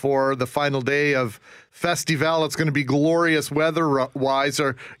deal for the final day of Festival. It's going to be glorious weather-wise.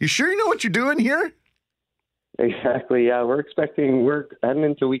 Are you sure you know what you're doing here? Exactly, yeah. We're heading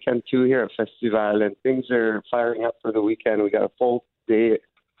into weekend 2 here at Festival, and things are firing up for the weekend. We got a full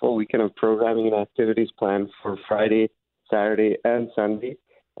weekend of programming and activities planned for Friday, Saturday, and Sunday.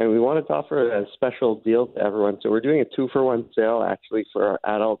 And we wanted to offer a special deal to everyone. So we're doing a 2-for-1 sale, actually, for our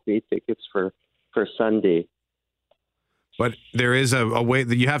adult day tickets for Sunday. But there is a way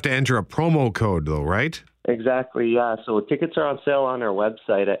that you have to enter a promo code, though, right? Exactly, yeah. So tickets are on sale on our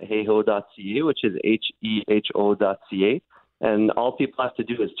website at heho.ca, which is heho.ca. And all people have to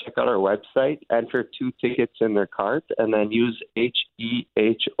do is check out our website, enter 2 tickets in their cart, and then use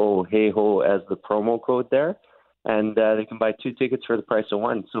HEHO, Hey-Ho, as the promo code there. And they can buy 2 tickets for the price of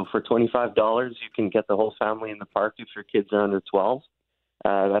 1. So for $25, you can get the whole family in the park if your kids are under 12.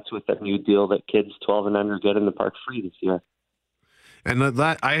 That's with that new deal that kids 12 and under get in the park free this year. And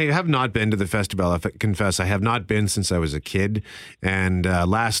that I have not been to the festival. I confess, I have not been since I was a kid. And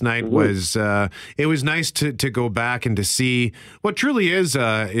last night was it was nice to go back and to see what truly is.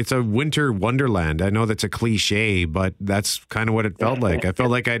 It's a winter wonderland. I know that's a cliche, but that's kind of what it felt like. I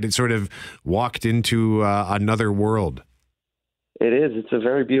felt like I'd sort of walked into another world. It is. It's a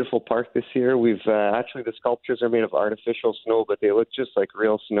very beautiful park this year. We've actually, the sculptures are made of artificial snow, but they look just like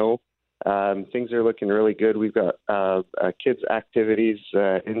real snow. Things are looking really good. We've got kids' activities,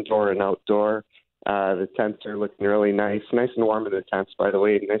 indoor and outdoor. The tents are looking really nice. Nice and warm in the tents, by the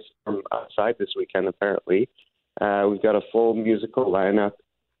way. Nice and warm outside this weekend, apparently. We've got a full musical lineup,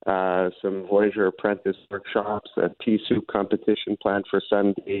 some Voyager Apprentice workshops, a pea soup competition planned for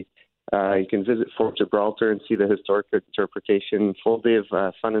Sunday. You can visit Fort Gibraltar and see the historic interpretation. Full day of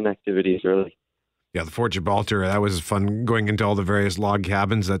fun and activities, really. Yeah, the Fort Gibraltar, that was fun, going into all the various log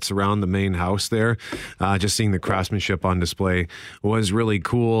cabins that surround the main house there. Just seeing the craftsmanship on display was really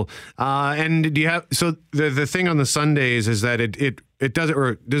cool. And do you have, so the thing on the Sundays is that it does it,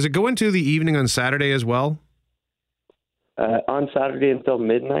 or does it go into the evening on Saturday as well? On Saturday until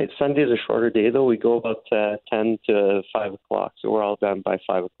midnight. Sunday is a shorter day, though. We go about 10 to 5 o'clock, so we're all done by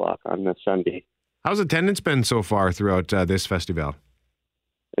 5 o'clock on the Sunday. How's attendance been so far throughout this festival?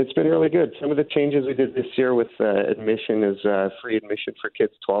 It's been really good. Some of the changes we did this year with admission is free admission for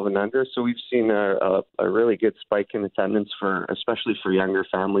kids 12 and under. So we've seen a really good spike in attendance, especially for younger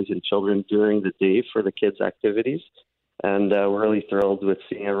families and children during the day for the kids' activities. And we're really thrilled with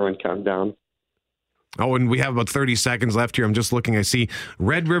seeing everyone come down. Oh, and we have about 30 seconds left here. I'm just looking. I see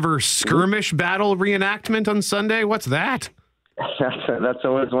Red River Skirmish Battle reenactment on Sunday. What's that? That's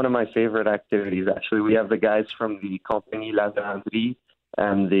always one of my favorite activities, actually. We have the guys from the Compagnie La Vendredi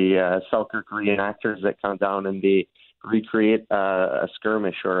and the Selkirk reenactors that come down and they recreate a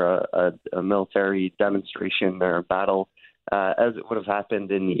skirmish or a military demonstration or a battle as it would have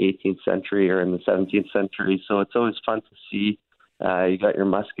happened in the 18th century or in the 17th century. So it's always fun to see. You got your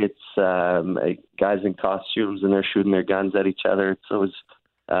muskets, guys in costumes, and they're shooting their guns at each other. It's always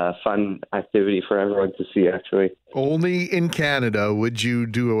a fun activity for everyone to see, actually. Only in Canada would you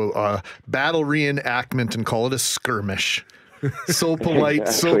do a battle reenactment and call it a skirmish. So polite,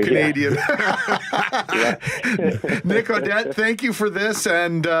 so Canadian. Yeah. Nick Audette, thank you for this.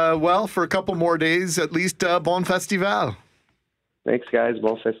 And, for a couple more days, at least, bon festival. Thanks, guys.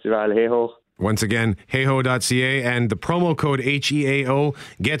 Bon festival. Hey-ho. Once again, heyho.ca, and the promo code HEAO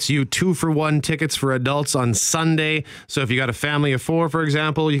gets you 2-for-1 tickets for adults on Sunday. So if you got a family of 4, for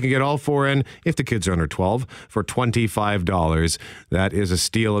example, you can get all 4 in, if the kids are under 12, for $25. That is a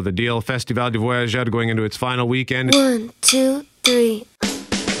steal of the deal. Festival du Voyageur going into its final weekend. 1, 2, 3.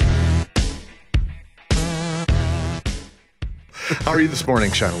 How are you this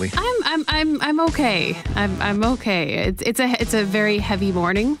morning, Shanley? I'm okay. I'm okay. It's a very heavy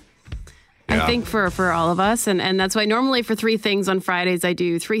morning. I think for all of us. And that's why normally for 3 things on Fridays, I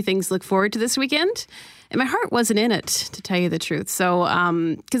do 3 things to look forward to this weekend. And my heart wasn't in it, to tell you the truth. So,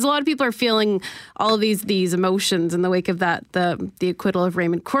 because a lot of people are feeling all of these emotions in the wake of that, the acquittal of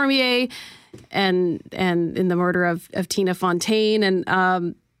Raymond Cormier and in the murder of Tina Fontaine.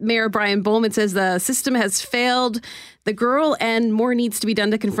 And Mayor Brian Bowman says the system has failed the girl and more needs to be done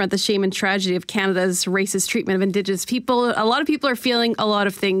to confront the shame and tragedy of Canada's racist treatment of Indigenous people. A lot of people are feeling a lot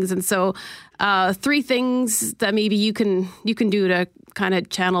of things. And so 3 things that maybe you can do to kind of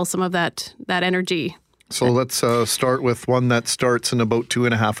channel some of that energy. So let's start with one that starts in about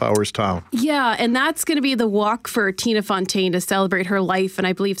 2.5 hours' time. Yeah, and that's going to be the walk for Tina Fontaine to celebrate her life, and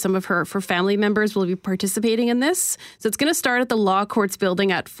I believe some of her family members will be participating in this. So it's going to start at the Law Courts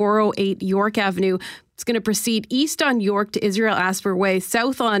building at 408 York Avenue. It's going to proceed east on York to Israel Asper Way,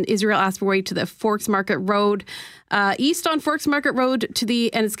 south on Israel Asper Way to the Forks Market Road, east on Forks Market Road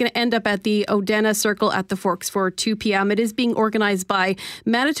and it's going to end up at the Odena Circle at the Forks for 2 p.m. It is being organized by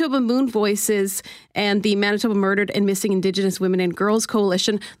Manitoba Moon Voices and the Manitoba Murdered and Missing Indigenous Women and Girls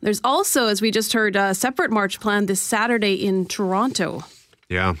Coalition. There's also, as we just heard, a separate march planned this Saturday in Toronto.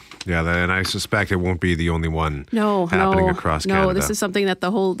 Yeah, and I suspect it won't be the only one happening across Canada. No, this is something that the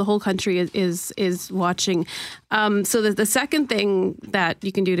whole country is watching. So the second thing that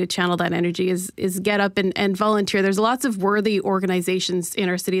you can do to channel that energy is get up and volunteer. There's lots of worthy organizations in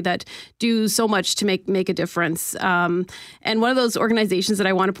our city that do so much to make a difference. And one of those organizations that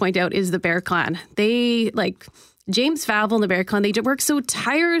I want to point out is the Bear Clan. They James Favell and the Bear Clan, they work so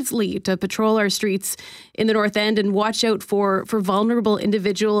tirelessly to patrol our streets in the North End and watch out for vulnerable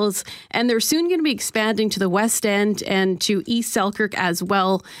individuals. And they're soon going to be expanding to the West End and to East Selkirk as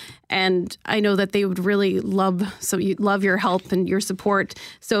well. And I know that they would really love your help and your support.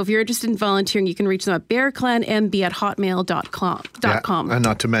 So if you're interested in volunteering, you can reach them at bearclanmb@hotmail.com. Yeah, and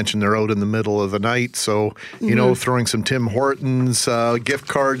not to mention they're out in the middle of the night. So, you know, throwing some Tim Hortons gift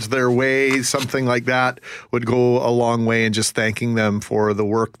cards their way, something like that would go a long way in just thanking them for the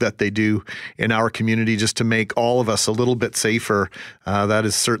work that they do in our community just to make all of us a little bit safer. That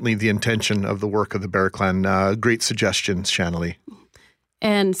is certainly the intention of the work of the Bear Clan. Great suggestions, Shanley.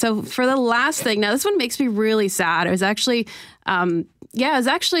 And so for the last thing, now this one makes me really sad. I was actually,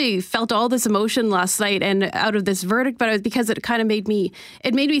 felt all this emotion last night and out of this verdict, but it was because it kind of made me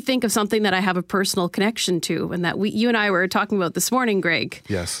think of something that I have a personal connection to, and that you and I were talking about this morning, Greg.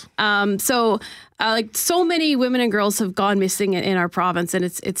 Yes. So many women and girls have gone missing in our province, and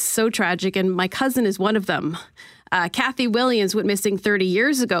it's so tragic. And my cousin is one of them. Kathy Williams went missing 30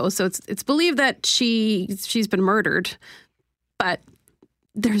 years ago, so it's believed that she's been murdered, but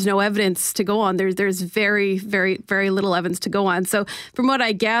there's no evidence to go on. There's very, very, very little evidence to go on. So from what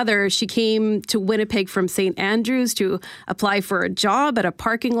I gather, she came to Winnipeg from St. Andrews to apply for a job at a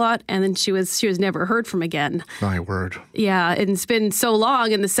parking lot, and then she was never heard from again. My word. Yeah, and it's been so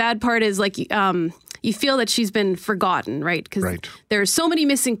long. And the sad part is, like, you feel that she's been forgotten, right? Because there are so many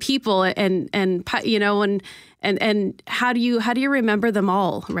missing people, and how do you remember them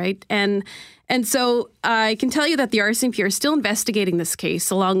all, right? And so I can tell you that the RCMP are still investigating this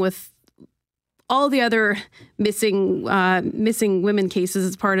case, along with all the other missing women cases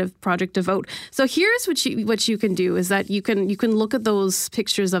as part of Project Devote. So here's what you can do is that you can look at those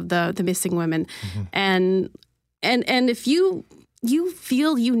pictures of the missing women, and if you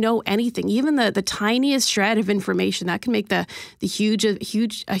feel you know anything, even the tiniest shred of information, that can make a huge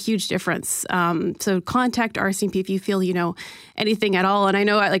difference. So contact RCMP if you feel you know anything at all. And I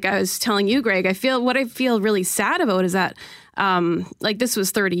know, like I was telling you, Greg, I feel really sad about is that this was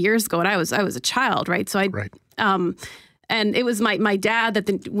 30 years ago, and I was a child, right? So and it was my dad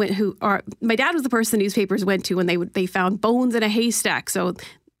my dad was the person the newspapers went to when they found bones in a haystack. So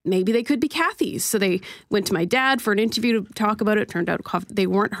maybe they could be Kathy's. So they went to my dad for an interview to talk about it. Turned out they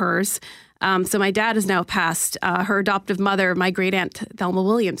weren't hers. So my dad has now passed. Her adoptive mother, my great aunt Thelma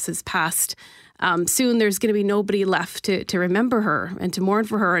Williams, has passed. Soon there's going to be nobody left to remember her and to mourn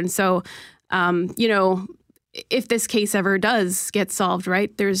for her. And so, if this case ever does get solved,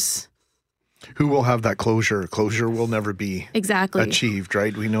 right, who will have that closure? Closure will never be achieved,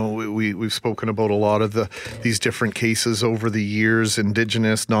 right? We know we've spoken about a lot of these different cases over the years,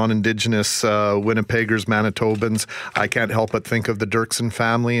 Indigenous, non-Indigenous, Winnipeggers, Manitobans. I can't help but think of the Dirksen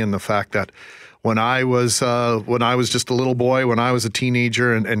family and the fact that when I was just a little boy, when I was a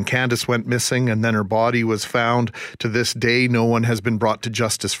teenager, and Candace went missing, and then her body was found. To this day, no one has been brought to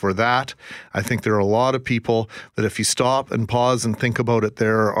justice for that. I think there are a lot of people that, if you stop and pause and think about it,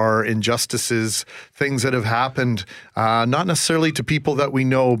 there are injustices, things that have happened, not necessarily to people that we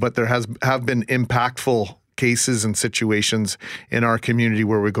know, but there have been impactful cases and situations in our community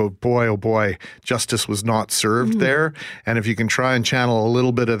where we go, boy, oh boy, justice was not served there. And if you can try and channel a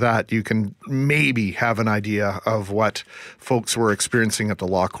little bit of that, you can maybe have an idea of what folks were experiencing at the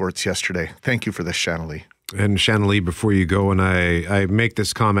law courts yesterday. Thank you for this, Shanley. And Shanley, before you go, and I make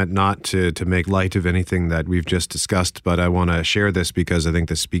this comment not to make light of anything that we've just discussed, but I want to share this because I think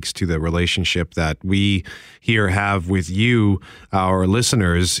this speaks to the relationship that we here have with you, our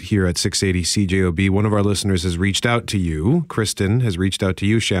listeners here at 680 CJOB. One of our listeners has reached out to you. Kristen has reached out to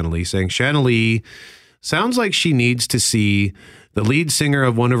you, Shanley, saying, Shanley, sounds like she needs to see the lead singer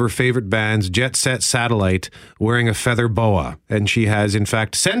of one of her favorite bands, Jet Set Satellite, wearing a feather boa. And she has, in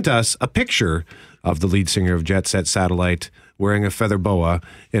fact, sent us a picture of the lead singer of Jet Set Satellite wearing a feather boa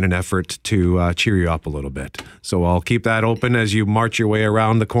in an effort to cheer you up a little bit. So I'll keep that open as you march your way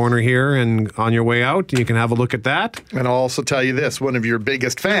around the corner here and on your way out. You can have a look at that. And I'll also tell you this, one of your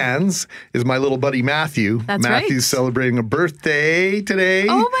biggest fans is my little buddy Matthew. That's Matthew's celebrating a birthday today.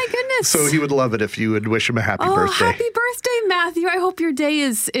 Oh my goodness. So he would love it if you would wish him a happy birthday. Happy birthday, Matthew. I hope your day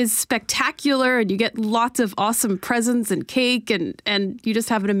is spectacular and you get lots of awesome presents and cake and you just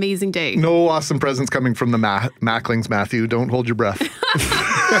have an amazing day. No awesome presents coming from the Macklings, Matthew. Don't hold your breath.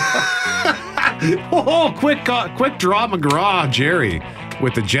 Oh, quick draw McGraw, Jerry,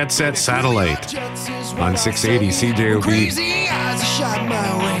 with the Jet Set Satellite on 680 CJOB. Crazy eyes are shot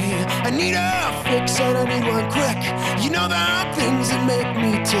my way. I need a fix and I need one quick. You know there are things that make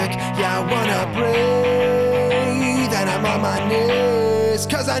me tick. Yeah, I wanna breathe and I'm on my knees,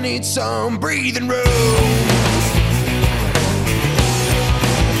 'cause I need some breathing room.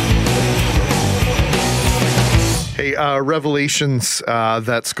 Anyway, revelations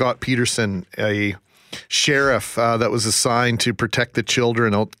that Scott Peterson, a sheriff that was assigned to protect the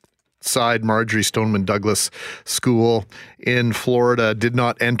children outside Marjorie Stoneman Douglas School in Florida, did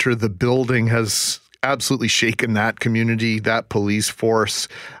not enter the building, has absolutely shaken that community, that police force.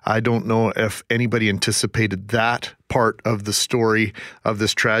 I don't know if anybody anticipated that part of the story of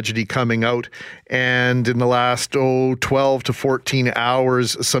this tragedy coming out. And in the last 12 to 14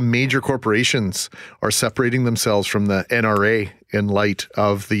 hours, some major corporations are separating themselves from the NRA in light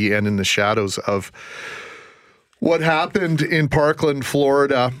of and in the shadows of what happened in Parkland,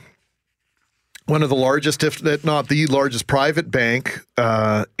 Florida. One of the largest, if not the largest, private bank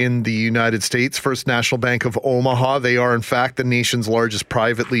in the United States, First National Bank of Omaha, they are in fact the nation's largest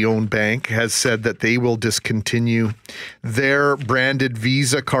privately owned bank, has said that they will discontinue their branded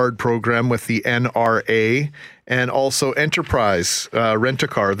Visa card program with the NRA, and also Enterprise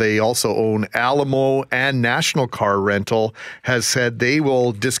Rent-A-Car. They also own Alamo, and National Car Rental has said they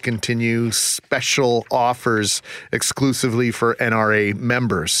will discontinue special offers exclusively for NRA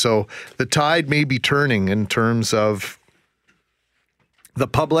members. So the tide may be turning in terms of the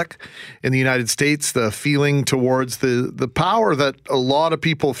public in the United States, the feeling towards the power that a lot of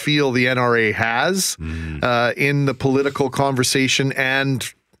people feel the NRA has in the political conversation.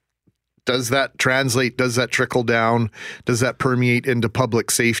 And does that translate? Does that trickle down? Does that permeate into public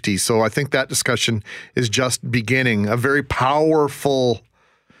safety? So I think that discussion is just beginning. A very powerful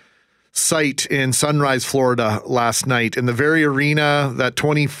site in Sunrise, Florida last night, in the very arena that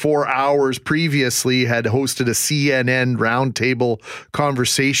 24 hours previously had hosted a CNN roundtable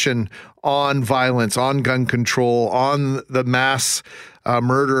conversation on violence, on gun control, on the mass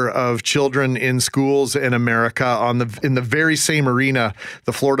murder of children in schools in America. In the very same arena,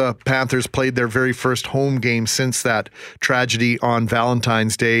 the Florida Panthers played their very first home game since that tragedy on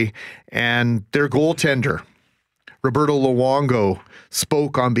Valentine's Day, and their goaltender, Roberto Luongo,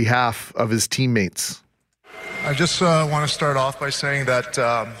 spoke on behalf of his teammates. I just want to start off by saying that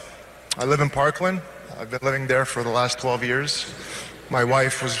I live in Parkland. I've been living there for the last 12 years. My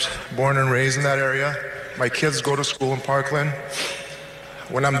wife was born and raised in that area. My kids go to school in Parkland.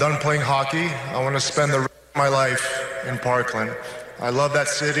 When I'm done playing hockey, I want to spend the rest of my life in Parkland. I love that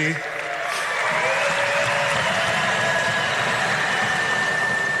city.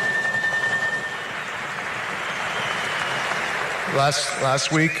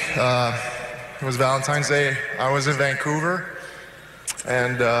 Last week, it was Valentine's Day. I was in Vancouver,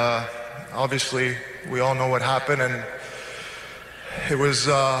 and obviously we all know what happened, and it was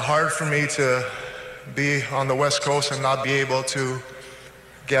hard for me to be on the West Coast and not be able to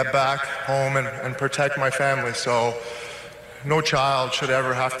get back home and protect my family. So no child should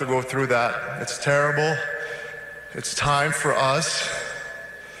ever have to go through that. It's terrible. It's time for us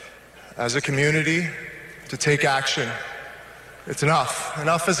as a community to take action. It's enough.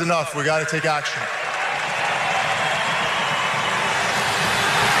 Enough is enough. We got to take action.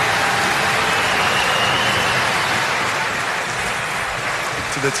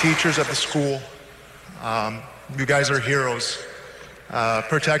 To the teachers at the school, you guys are heroes.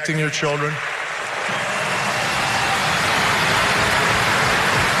 Protecting your children.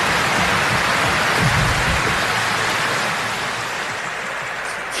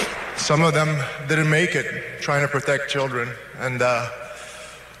 Some of them didn't make it trying to protect children, and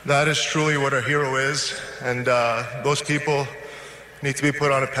that is truly what a hero is, and those people need to be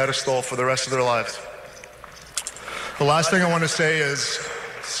put on a pedestal for the rest of their lives. The last thing I want to say is,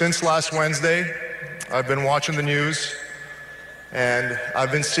 since last Wednesday, I've been watching the news, and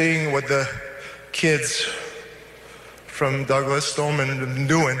I've been seeing what the kids from Douglas Stoneman have been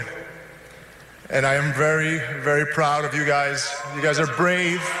doing, and I am very, very proud of you guys. You guys are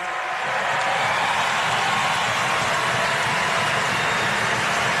brave.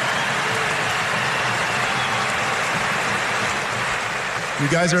 You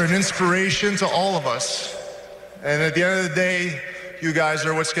guys are an inspiration to all of us. And at the end of the day, you guys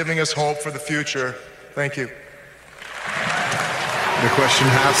are what's giving us hope for the future. Thank you. The question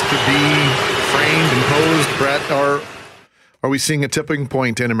has to be framed and posed, Brett. Are we seeing a tipping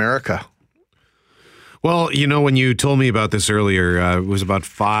point in America? Well, you know, when you told me about this earlier, it was about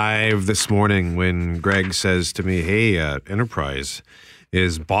 5 this morning when Greg says to me, hey, Enterprise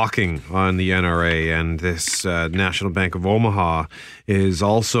is balking on the NRA, and this National Bank of Omaha is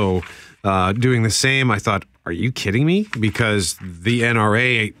also doing the same. I thought, are you kidding me? Because the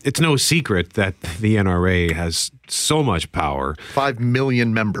NRA, it's no secret that the NRA has so much power. 5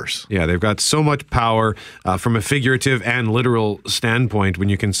 million members. Yeah, they've got so much power from a figurative and literal standpoint when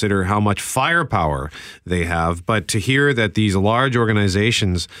you consider how much firepower they have. But to hear that these large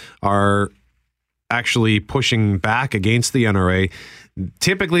organizations are actually pushing back against the NRA.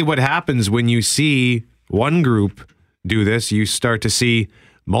 Typically what happens when you see one group do this, you start to see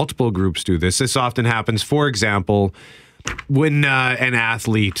multiple groups do this. This often happens, for example, when an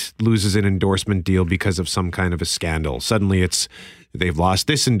athlete loses an endorsement deal because of some kind of a scandal. Suddenly they've lost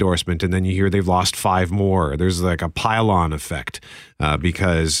this endorsement, and then you hear they've lost 5 more. There's like a pile-on effect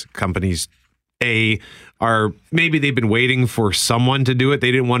because companies maybe they've been waiting for someone to do it.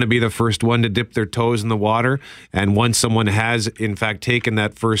 They didn't want to be the first one to dip their toes in the water. And once someone has, in fact, taken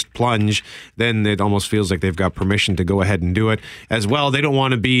that first plunge, then it almost feels like they've got permission to go ahead and do it. As well, they don't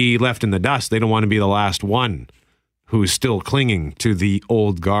want to be left in the dust. They don't want to be the last one who's still clinging to the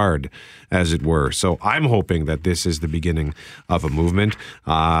old guard, as it were. So I'm hoping that this is the beginning of a movement,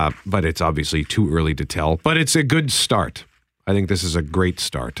 but it's obviously too early to tell. But it's a good start. I think this is a great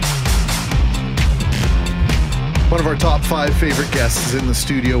start. One of our top 5 favorite guests is in the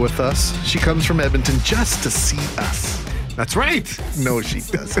studio with us. She comes from Edmonton just to see us. That's right. No, she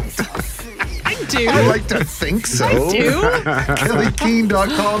doesn't. I do. I like to think so. I do.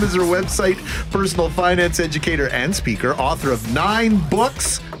 KellyKeene.com is her website. Personal finance educator and speaker. Author of 9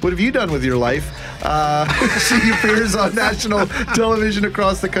 books. What have you done with your life? She appears on national television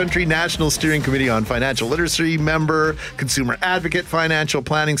across the country. National Steering Committee on Financial Literacy member. Consumer advocate. Financial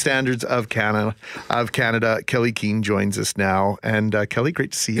Planning Standards of Canada. Kelly Keene joins us now. And Kelly,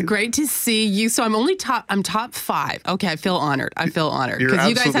 great to see you. Great to see you. So I'm top 5. Okay, I feel honored. You're because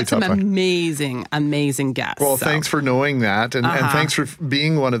you guys have some top 5. amazing guests. Well, thanks for knowing that, and thanks for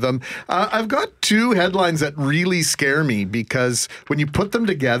being one of them. I've got 2 headlines that really scare me because when you put them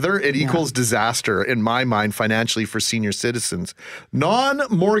together, it equals disaster in my mind financially for senior citizens.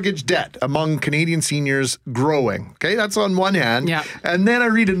 Non-mortgage debt among Canadian seniors growing. Okay, that's on one hand. Yeah. And then I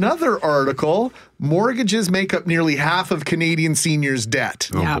read another article. Mortgages make up nearly half of Canadian seniors' debt.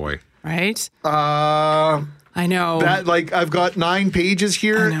 Oh, boy. Right? I know. That, I've got 9 pages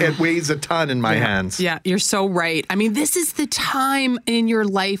here. It weighs a ton in my hands. Yeah, you're so right. I mean, this is the time in your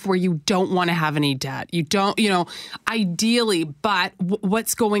life where you don't want to have any debt. You don't, ideally, but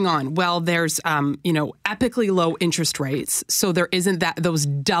what's going on? Well, there's, epically low interest rates. So there isn't those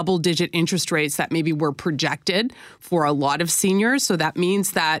double-digit interest rates that maybe were projected for a lot of seniors. So that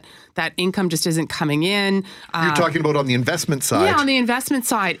means that income just isn't coming in. You're talking about on the investment side. Yeah, on the investment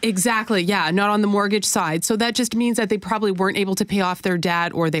side. Exactly. Yeah, not on the mortgage side. So that just means that they probably weren't able to pay off their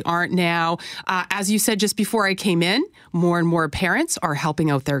debt, or they aren't now. As you said just before I came in, more and more parents are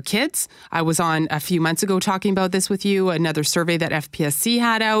helping out their kids. I was on a few months ago talking about this with you, another survey that FPSC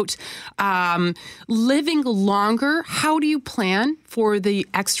had out. Living longer, how do you plan for the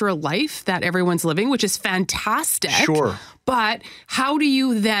extra life that everyone's living, which is fantastic. Sure. But how do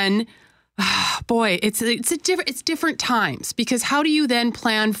you then... Boy, it's different times, because how do you then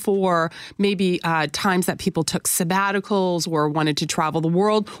plan for maybe times that people took sabbaticals or wanted to travel the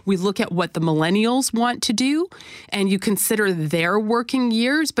world? We look at what the millennials want to do, and you consider their working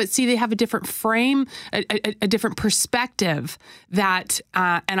years, but see, they have a different frame, a different perspective that,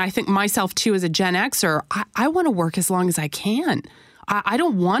 and I think myself too as a Gen Xer, I want to work as long as I can. I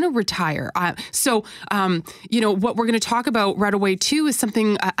don't want to retire. So what we're going to talk about right away, too, is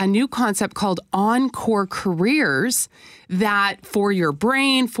a new concept called Encore Careers, that for your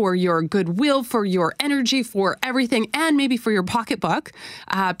brain, for your goodwill, for your energy, for everything, and maybe for your pocketbook,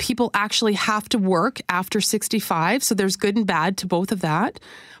 people actually have to work after 65. So there's good and bad to both of that.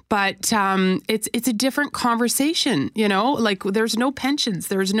 But it's a different conversation, there's no pensions,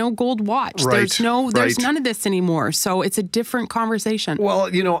 there's no gold watch, there's none of this anymore. So it's a different conversation. Well,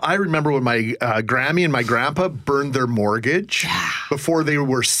 I remember when my Grammy and my grandpa burned their mortgage before they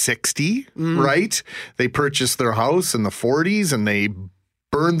were 60, right? They purchased their house in the 40s and they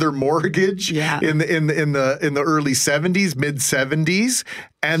burned their mortgage in the early 70s, mid 70s.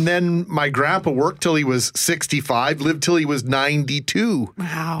 And then my grandpa worked till he was 65, lived till he was 92.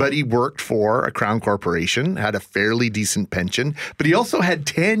 Wow. But he worked for a Crown Corporation, had a fairly decent pension. But he also had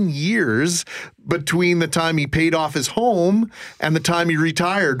 10 years between the time he paid off his home and the time he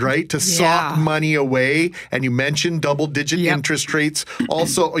retired, right? To sock money away. And you mentioned double-digit interest rates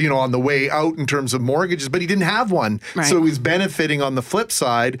also, on the way out in terms of mortgages. But he didn't have one. Right. So he was benefiting on the flip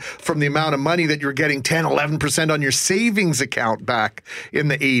side from the amount of money that you're getting 10, 11% on your savings account back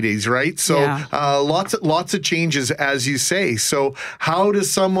in the 80s, right? So lots of changes, as you say. So how does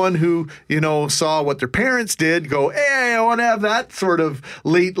someone who, saw what their parents did go, hey, I want to have that sort of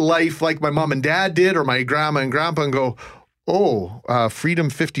late life like my mom and dad did, or my grandma and grandpa, and go, Freedom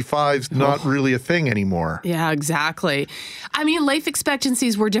 55's not really a thing anymore. Yeah, exactly. I mean, life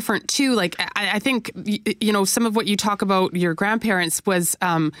expectancies were different too. Like, I think, some of what you talk about your grandparents was,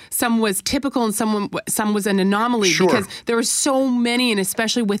 some was typical and some was an anomaly because there were so many, and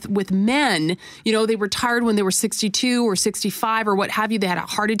especially with men, they retired when they were 62 or 65 or what have you. They had a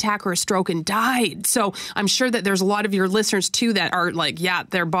heart attack or a stroke and died. So I'm sure that there's a lot of your listeners too that are like, yeah,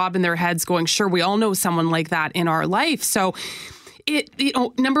 they're bobbing their heads going, sure, we all know someone like that in our life. So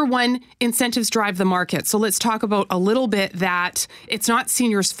number one, incentives drive the market. So let's talk about a little bit that it's not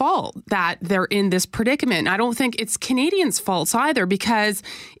seniors' fault that they're in this predicament. I don't think it's Canadians' faults either, because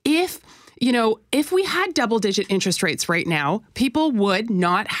if we had double-digit interest rates right now, people would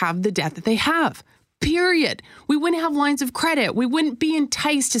not have the debt that they have. Period. We wouldn't have lines of credit. We wouldn't be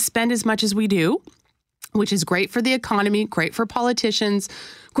enticed to spend as much as we do, which is great for the economy, great for politicians,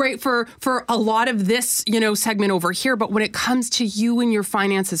 great for a lot of this, segment over here. But when it comes to you and your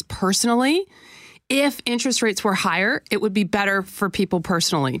finances personally, if interest rates were higher, it would be better for people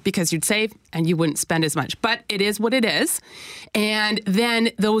personally because you'd save and you wouldn't spend as much. But it is what it is. And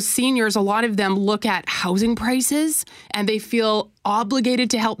then those seniors, a lot of them look at housing prices and they feel obligated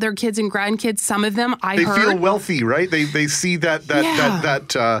to help their kids and grandkids. Some of them, they feel wealthy, right? They see that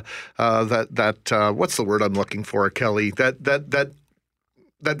what's the word I'm looking for, Kelly?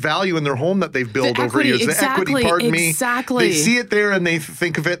 That value in their home that they've built over years. Exactly, the equity, exactly. They see it there and they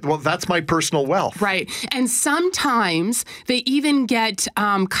think of it, well, that's my personal wealth. Right. And sometimes they even get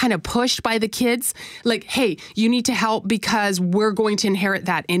kind of pushed by the kids. Like, hey, you need to help because we're going to inherit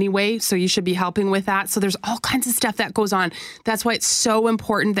that anyway. So you should be helping with that. So there's all kinds of stuff that goes on. That's why it's so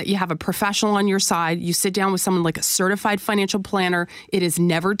important that you have a professional on your side. You sit down with someone like a certified financial planner. It is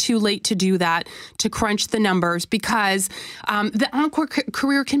never too late to do that, to crunch the numbers, because the Encore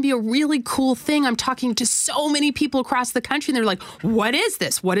career can be a really cool thing. I'm talking to so many people across the country and they're like, what is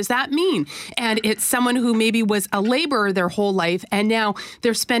this? What does that mean? And it's someone who maybe was a laborer their whole life and now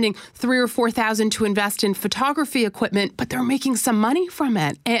they're spending $3,000 or $4,000 to invest in photography equipment, but they're making some money from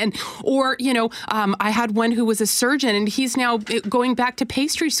it. I had one who was a surgeon and he's now going back to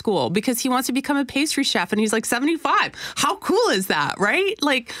pastry school because he wants to become a pastry chef and he's like 75. How cool is that, right?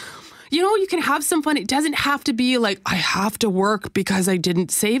 Like, you can have some fun. It doesn't have to be like, I have to work because I didn't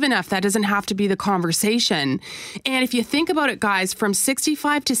save enough. That doesn't have to be the conversation. And if you think about it, guys, from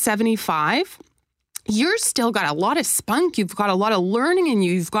 65 to 75, you're still got a lot of spunk. You've got a lot of learning in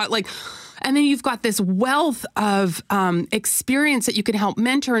you. And then you've got this wealth of experience that you can help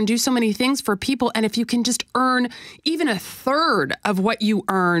mentor and do so many things for people. And if you can just earn even a third of what you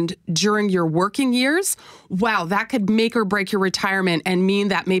earned during your working years, wow, that could make or break your retirement and mean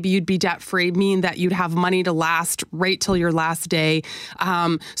that maybe you'd be debt-free, mean that you'd have money to last right till your last day.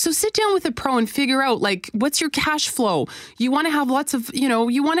 So sit down with a pro and figure out, like, what's your cash flow? You want to have lots of,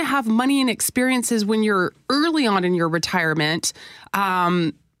 you want to have money and experiences when you're early on in your retirement.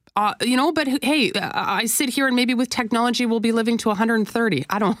 But hey, I sit here and maybe with technology we'll be living to 130.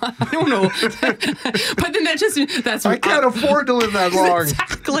 I don't know. But then that's I can't afford to live that long.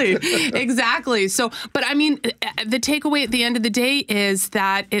 Exactly. So, but I mean, the takeaway at the end of the day is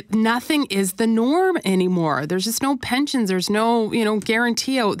that nothing is the norm anymore. There's just no pensions. There's no,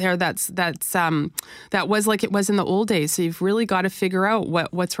 guarantee out there that was like it was in the old days. So you've really got to figure out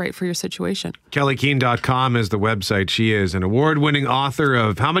what's right for your situation. KellyKeane.com is the website. She is an award-winning author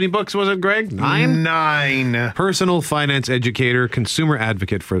of how many books was it, Greg? 9? 9. Personal finance educator, consumer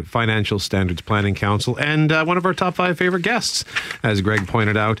advocate for Financial Standards Planning Council, and one of our top 5 favorite guests, as Greg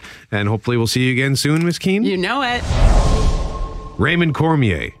pointed out. And hopefully we'll see you again soon, Ms. Keane. You know it. Raymond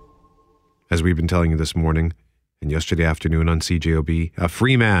Cormier, as we've been telling you this morning and yesterday afternoon on CJOB, a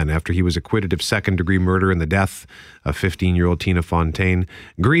free man after he was acquitted of second-degree murder in the death of 15-year-old Tina Fontaine.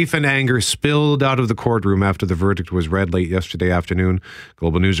 Grief and anger spilled out of the courtroom after the verdict was read late yesterday afternoon.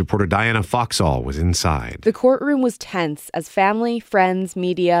 Global News reporter Diana Foxall was inside. The courtroom was tense as family, friends,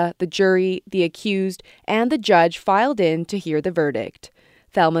 media, the jury, the accused, and the judge filed in to hear the verdict.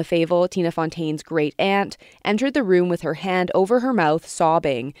 Thelma Fable, Tina Fontaine's great-aunt, entered the room with her hand over her mouth,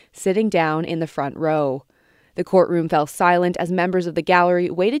 sobbing, sitting down in the front row. The courtroom fell silent as members of the gallery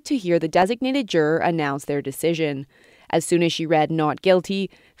waited to hear the designated juror announce their decision. As soon as she read not guilty,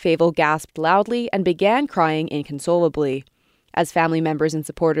 Fable gasped loudly and began crying inconsolably. As family members and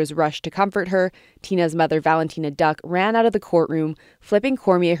supporters rushed to comfort her, Tina's mother Valentina Duck ran out of the courtroom, flipping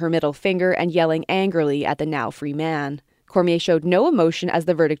Cormier her middle finger and yelling angrily at the now free man. Cormier showed no emotion as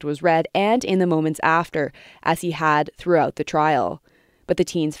the verdict was read and in the moments after, as he had throughout the trial. But the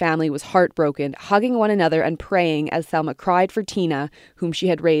teen's family was heartbroken, hugging one another and praying as Thelma cried for Tina, whom she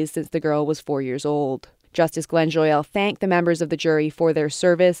had raised since the girl was 4 years old. Justice Glenn Joyal thanked the members of the jury for their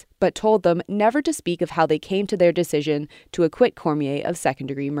service, but told them never to speak of how they came to their decision to acquit Cormier of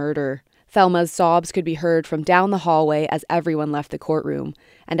second-degree murder. Thelma's sobs could be heard from down the hallway as everyone left the courtroom,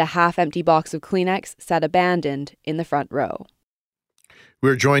 and a half-empty box of Kleenex sat abandoned in the front row.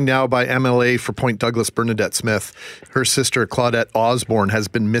 We're joined now by MLA for Point Douglas, Bernadette Smith. Her sister, Claudette Osborne, has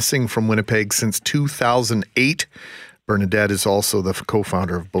been missing from Winnipeg since 2008. Bernadette is also the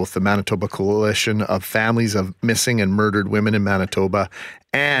co-founder of both the Manitoba Coalition of Families of Missing and Murdered Women in Manitoba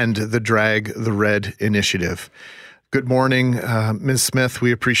and the Drag the Red Initiative. Good morning, Ms. Smith.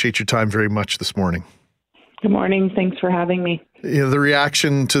 We appreciate your time very much this morning. Good morning. Thanks for having me. The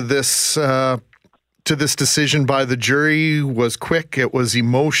reaction to this decision by the jury was quick. It was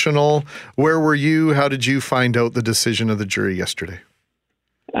emotional. Where were you? How did you find out the decision of the jury yesterday?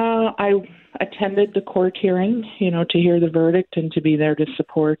 I attended the court hearing, to hear the verdict and to be there to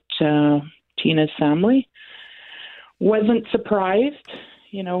support Tina's family. Wasn't surprised,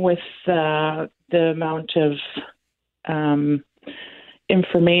 with the amount of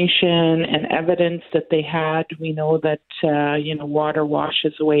information and evidence that they had. We know that, water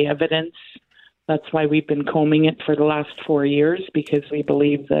washes away evidence. That's why we've been combing it for the last 4 years, because we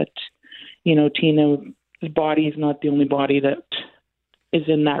believe that, Tina's body is not the only body that is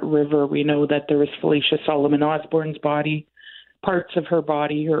in that river. We know that there was Felicia Solomon Osborne's body. Parts of her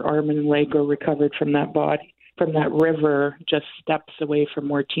body, her arm and leg, are recovered from that river, just steps away from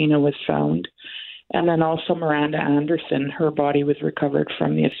where Tina was found. And then also Miranda Anderson, her body was recovered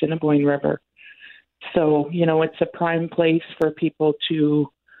from the Assiniboine River. So, it's a prime place for people to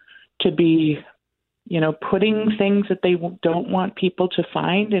be, putting things that they don't want people to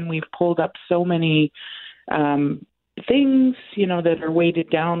find. And we've pulled up so many things, that are weighted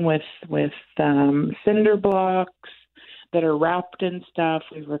down with cinder blocks that are wrapped in stuff.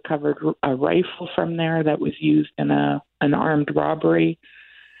 We've recovered a rifle from there that was used in an armed robbery.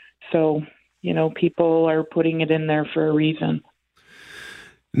 So, people are putting it in there for a reason.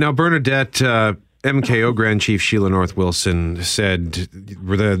 Now, Bernadette, MKO Grand Chief Sheila North Wilson said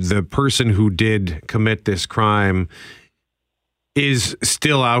the person who did commit this crime is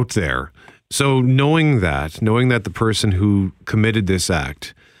still out there. So knowing that the person who committed this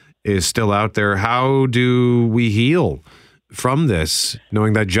act is still out there, how do we heal from this,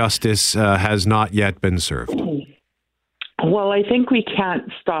 knowing that justice has not yet been served? Well, I think we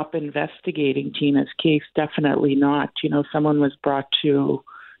can't stop investigating Tina's case. Definitely not. Someone was brought to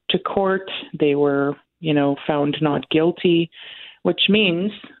court. They were, found not guilty, which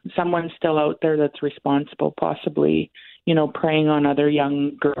means someone's still out there that's responsible, possibly, preying on other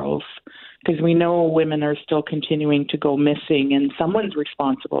young girls. Because we know women are still continuing to go missing, and someone's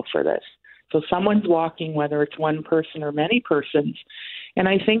responsible for this. So someone's walking, whether it's one person or many persons. And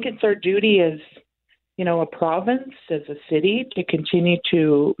I think it's our duty as, a province, as a city, to continue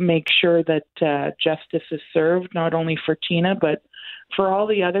to make sure that justice is served, not only for Tina, but for all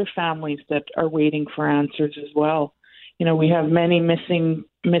the other families that are waiting for answers as well. We have many missing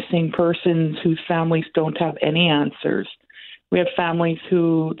persons whose families don't have any answers. We have families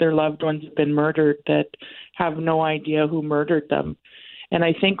who their loved ones have been murdered that have no idea who murdered them. And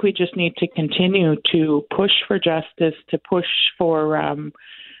I think we just need to continue to push for justice, to push for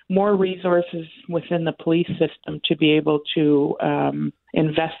more resources within the police system to be able to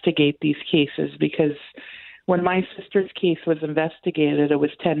investigate these cases. Because when my sister's case was investigated, it was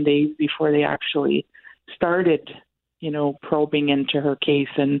 10 days before they actually started probing into her case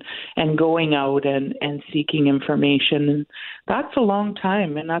and going out and seeking information. And that's a long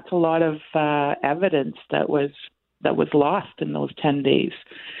time, and that's a lot of evidence that was lost in those 10 days.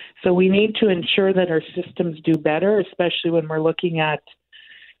 So we need to ensure that our systems do better, especially when we're looking at,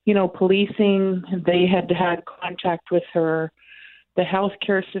 policing. They had contact with her, the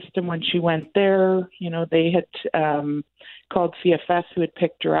healthcare system when she went there. They had called CFS, who had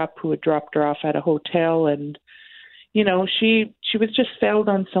picked her up, who had dropped her off at a hotel, and she was just failed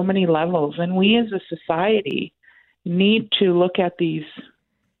on so many levels. And we as a society need to look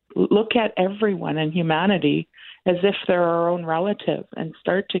at everyone and humanity as if they're our own relative, and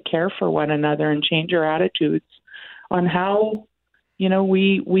start to care for one another and change our attitudes on how,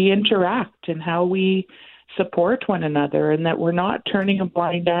 we interact and how we support one another, and that we're not turning a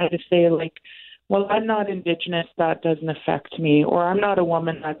blind eye to say, like, well, I'm not Indigenous, that doesn't affect me, or I'm not a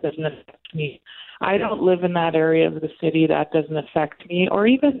woman, that doesn't affect me. I don't live in that area of the city, that doesn't affect me, or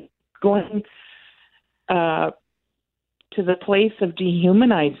even going to the place of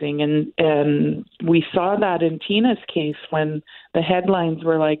dehumanizing. And we saw that in Tina's case when the headlines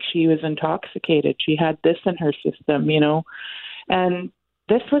were like, she was intoxicated, she had this in her system, and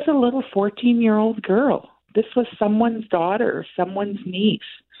this was a little 14-year-old girl. This was someone's daughter, someone's niece.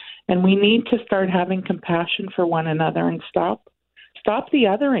 And we need to start having compassion for one another and stop the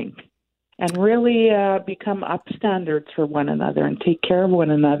othering and really become upstanders for one another and take care of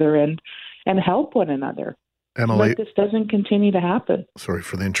one another and help one another. MLA, But this doesn't continue to happen. Sorry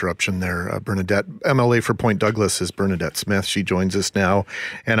for the interruption there, Bernadette. MLA for Point Douglas is Bernadette Smith. She joins us now.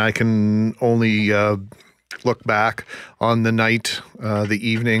 And I can only look back on the night, the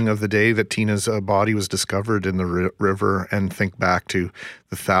evening of the day that Tina's body was discovered in the river, and think back to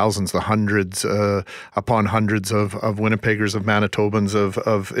the thousands, the hundreds upon hundreds of Winnipeggers, of Manitobans,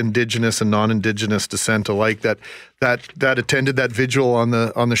 of Indigenous and non-Indigenous descent alike that attended that vigil on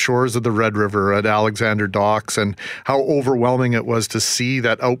the shores of the Red River at Alexander Docks, and how overwhelming it was to see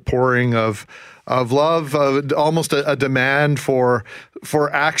that outpouring of love, almost a demand for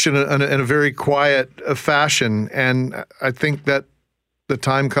action in a very quiet fashion. And I think that the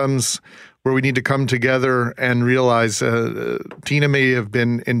time comes where we need to come together and realize Tina may have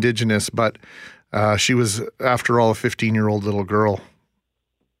been Indigenous, but she was, after all, a 15-year-old little girl.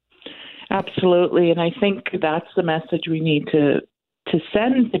 Absolutely. And I think that's the message we need to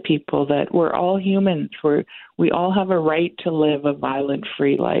send to people, that we're all humans. We all have a right to live a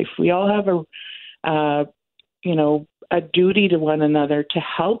violent-free life. We all have a duty to one another to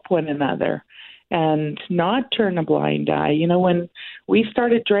help one another and not turn a blind eye. When we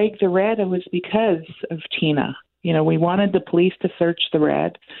started Drag the Red, it was because of Tina. We wanted the police to search the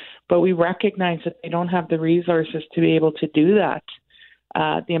Red, but we recognize that they don't have the resources to be able to do that.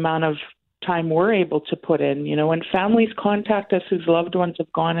 The amount of time we're able to put in, when families contact us whose loved ones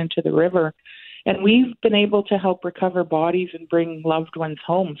have gone into the river, and we've been able to help recover bodies and bring loved ones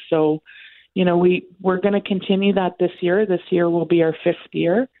home. So, we're going to continue that this year. This year will be our 5th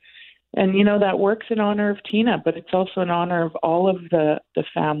year. And, that works in honor of Tina, but it's also in honor of all of the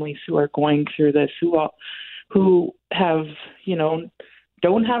families who are going through this, who have,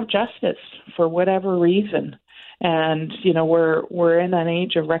 don't have justice for whatever reason. And, we're in an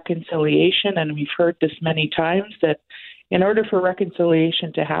age of reconciliation, and we've heard this many times, that in order for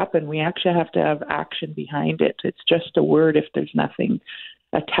reconciliation to happen, we actually have to have action behind it. It's just a word if there's nothing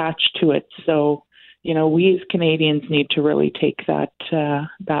attached to it. So, we as Canadians need to really take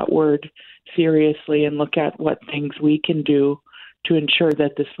that word seriously and look at what things we can do to ensure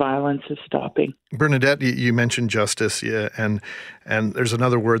that this violence is stopping. Bernadette, you mentioned justice, yeah, and there's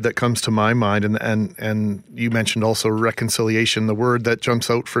another word that comes to my mind, and you mentioned also reconciliation. The word that jumps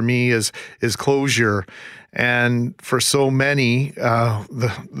out for me is closure. And for so many,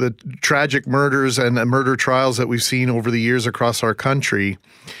 the tragic murders and murder trials that we've seen over the years across our country,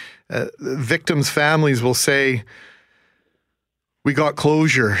 victims' families will say, we got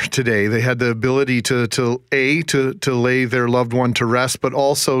closure today. They had the ability to lay their loved one to rest, but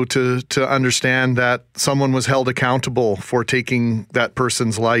also to understand that someone was held accountable for taking that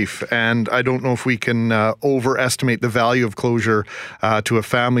person's life. And I don't know if we can overestimate the value of closure to a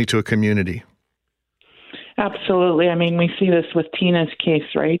family, to a community. Absolutely. I mean, we see this with Tina's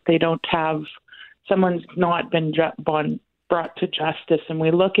case, right? They don't have, someone's not been brought to justice. And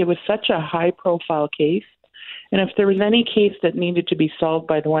we look, it was such a high-profile case. And if there was any case that needed to be solved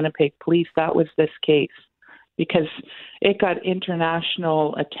by the Winnipeg police, that was this case, because it got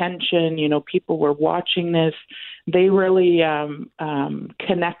international attention. People were watching this. They really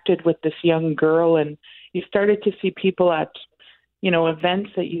connected with this young girl, and you started to see people at,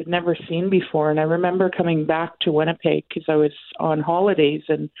 events that you'd never seen before. And I remember coming back to Winnipeg because I was on holidays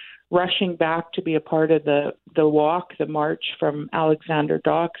and rushing back to be a part of the walk, the march from Alexander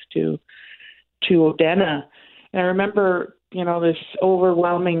Docks to Odena. And I remember, this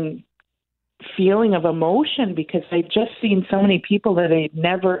overwhelming feeling of emotion, because I'd just seen so many people that I'd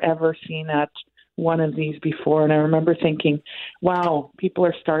never, ever seen at one of these before. And I remember thinking, wow, people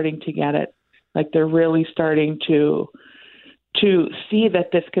are starting to get it. Like, they're really starting to see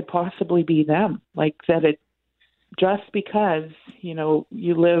that this could possibly be them. Like, that it, just because, you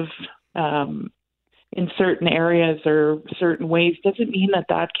live in certain areas or certain ways, doesn't mean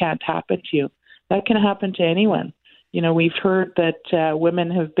that can't happen to you. That can happen to anyone. We've heard that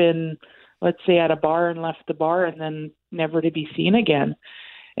women have been, let's say, at a bar and left the bar and then never to be seen again.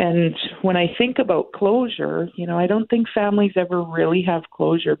 And when I think about closure, I don't think families ever really have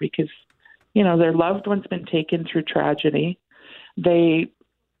closure, because, their loved one's been taken through tragedy. They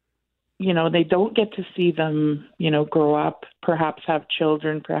don't get to see them, grow up, perhaps have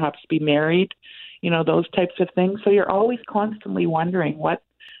children, perhaps be married, those types of things. So you're always constantly wondering, what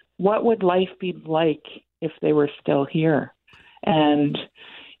would life be like if they were still here? And,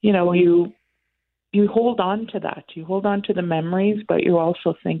 you hold on to that. You hold on to the memories, but you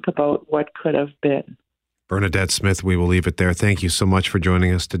also think about what could have been. Bernadette Smith, we will leave it there. Thank you so much for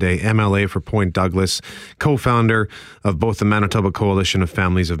joining us today. MLA for Point Douglas, co-founder of both the Manitoba Coalition of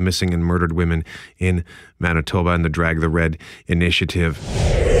Families of Missing and Murdered Women in Manitoba and the Drag the Red initiative.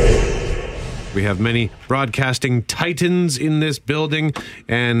 We have many broadcasting titans in this building,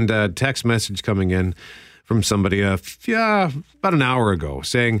 and a text message coming in from somebody about an hour ago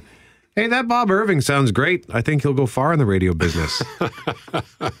saying, "Hey, that Bob Irving sounds great. I think he'll go far in the radio business."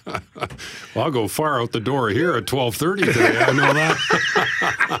 Well, I'll go far out the door here at 12:30 today. I know that.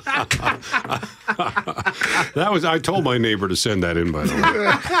 I told my neighbor to send that in, by the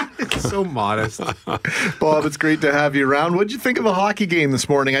way. So modest. Bob, it's great to have you around. What did you think of the hockey game this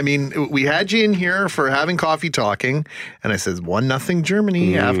morning? I mean, we had you in here for having coffee talking, and I said 1-0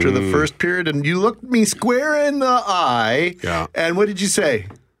 Germany after the first period, and you looked me square in the eye. Yeah. And what did you say?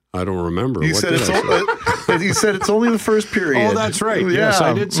 I don't remember. You said it's only the first period. Oh, that's right. Yes,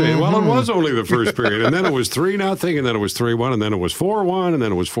 I did say. Well, it was only the first period, and then it was 3-0, and then it was 3-1, and then it was 4-1, and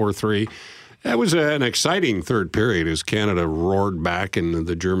then it was 4-3. It was an exciting third period as Canada roared back, and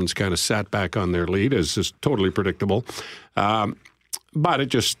the Germans kind of sat back on their lead, as is totally predictable. But it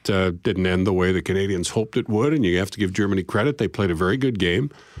just didn't end the way the Canadians hoped it would, and you have to give Germany credit. They played a very good game.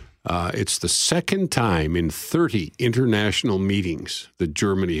 It's the second time in 30 international meetings that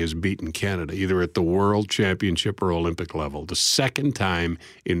Germany has beaten Canada, either at the World Championship or Olympic level. The second time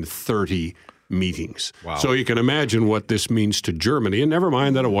in 30 meetings. Wow. So you can imagine what this means to Germany. And never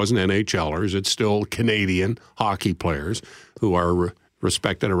mind that it wasn't NHLers. It's still Canadian hockey players who are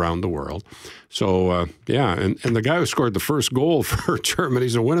respected around the world. So, and the guy who scored the first goal for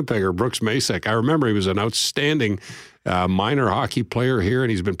Germany's a Winnipegger, Brooks Masek. I remember he was an outstanding minor hockey player here, and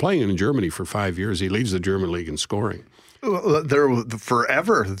he's been playing in Germany for 5 years. He leads the German league in scoring. There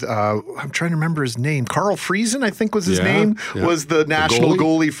forever. I'm trying to remember his name. Carl Friesen, I think was his name, was the national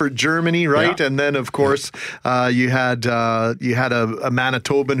goalie for Germany, right? Yeah. And then, of course, you had a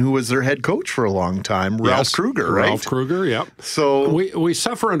Manitoban who was their head coach for a long time, Ralph Kruger, right? Ralph Kruger, yeah. So we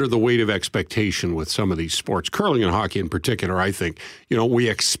suffer under the weight of expectation with some of these sports, curling and hockey in particular. I think we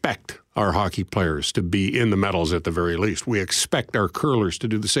expect our hockey players to be in the medals at the very least. We expect our curlers to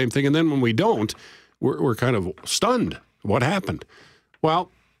do the same thing, and then when we don't, we're kind of stunned. What happened?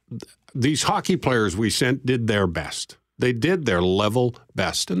 Well, these hockey players we sent did their best. They did their level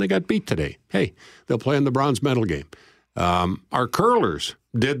best, and they got beat today. Hey, they'll play in the bronze medal game. Our curlers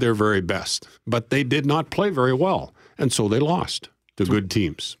did their very best, but they did not play very well, and so they lost to good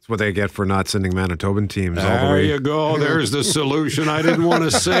teams. That's what they get for not sending Manitoban teams all the way. There you go. There's the solution. I didn't want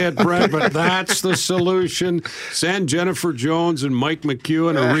to say it, Brett, but that's the solution. Send Jennifer Jones and Mike McHugh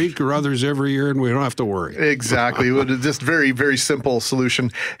and Arik or others every year, and we don't have to worry. Exactly. Just very, very simple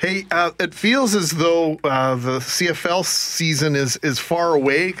solution. Hey, it feels as though the CFL season is far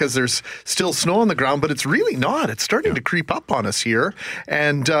away because there's still snow on the ground, but it's really not. It's starting to creep up on us here.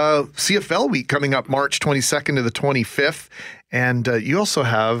 And CFL week coming up March 22nd to the 25th. And you also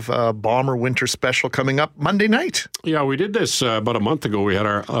have a Bomber Winter Special coming up Monday night. Yeah, we did this about a month ago. We had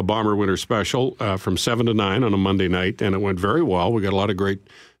our Bomber Winter Special from 7 to 9 on a Monday night, and it went very well. We got a lot of great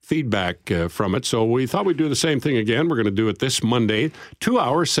feedback from it. So we thought we'd do the same thing again. We're going to do it this Monday, 2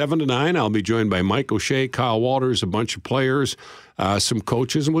 hours, 7 to 9. I'll be joined by Mike O'Shea, Kyle Walters, a bunch of players, some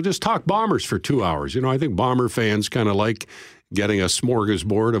coaches, and we'll just talk Bombers for 2 hours. I think Bomber fans kind of like getting a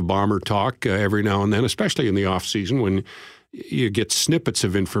smorgasbord of Bomber talk every now and then, especially in the off season when you get snippets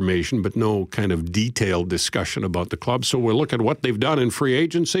of information, but no kind of detailed discussion about the club. So we'll look at what they've done in free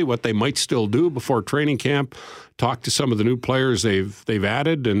agency, what they might still do before training camp, talk to some of the new players they've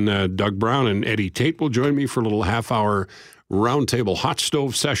added, and Doug Brown and Eddie Tate will join me for a little half-hour roundtable hot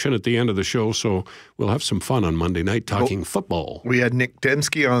stove session at the end of the show. So we'll have some fun on Monday night talking football. We had Nick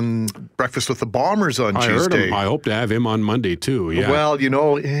Dembski on Breakfast with the Bombers on Tuesday. Heard him. I hope to have him on Monday too. Yeah. Well,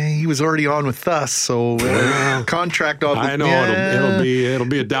 he was already on with us, so contract on. I know it'll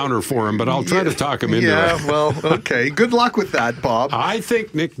be a downer for him, but I'll try to talk him into it. Yeah, well, okay. Good luck with that, Bob. I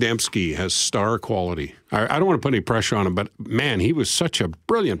think Nick Dembski has star quality. I don't want to put any pressure on him, but man, he was such a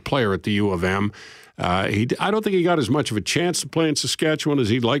brilliant player at the U of M. I don't think he got as much of a chance to play in Saskatchewan as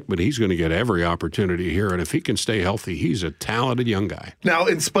he'd like, but he's going to get every opportunity here. And if he can stay healthy, he's a talented young guy. Now,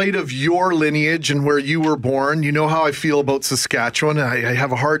 in spite of your lineage and where you were born, you know how I feel about Saskatchewan. I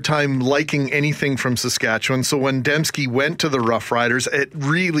have a hard time liking anything from Saskatchewan. So when Dembski went to the Rough Riders, it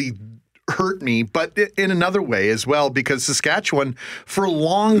really hurt me, but in another way as well, because Saskatchewan for a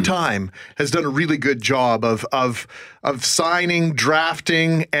long time has done a really good job of signing,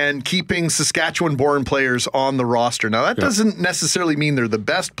 drafting, and keeping Saskatchewan-born players on the roster. Now, that doesn't necessarily mean they're the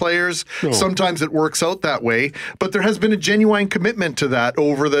best players. No. Sometimes it works out that way, but there has been a genuine commitment to that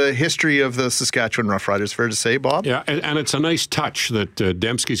over the history of the Saskatchewan Roughriders. Fair to say, Bob? Yeah, and it's a nice touch that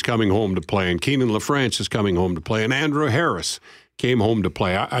Dembski's coming home to play, and Keenan LaFrance is coming home to play, and Andrew Harris came home to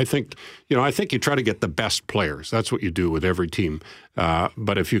play. I think you try to get the best players. That's what you do with every team.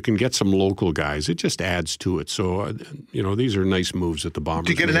 But if you can get some local guys, it just adds to it. So, these are nice moves that the Bombers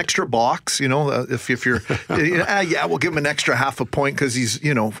Do you get an extra box? If you're, we'll give him an extra half a point because he's,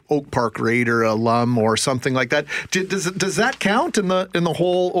 Oak Park Raider alum or something like that. Does that count in the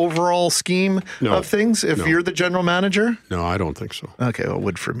whole overall scheme of things? If you're the general manager? No, I don't think so. Okay, well, it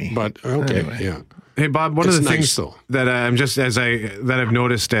would for me. But okay, anyway. yeah. Hey Bob, one of the things that I've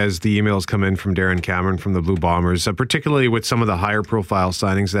noticed as the emails come in from Darren Cameron from the Blue Bombers, particularly with some of the higher profile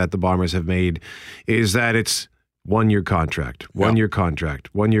signings that the Bombers have made, is that it's 1 year contract, 1 year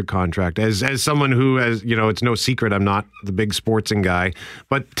contract, 1 year contract. As someone who has, it's no secret I'm not the big sportsing guy,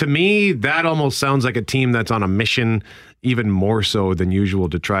 but to me that almost sounds like a team that's on a mission, even more so than usual,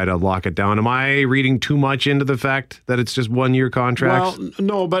 to try to lock it down. Am I reading too much into the fact that it's just 1 year contracts? Well,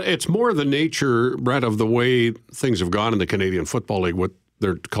 no, but it's more the nature, Brett, of the way things have gone in the Canadian Football League with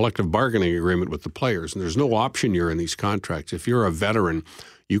their collective bargaining agreement with the players. And there's no option year in these contracts. If you're a veteran,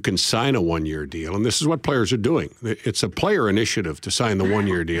 you can sign a 1 year deal. And this is what players are doing. It's a player initiative to sign the 1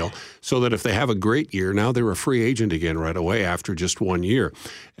 year deal so that if they have a great year, now they're a free agent again right away after just 1 year.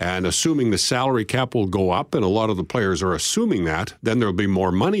 And assuming the salary cap will go up, and a lot of the players are assuming that, then there'll be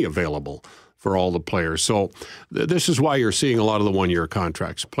more money available for all the players. So this is why you're seeing a lot of the 1 year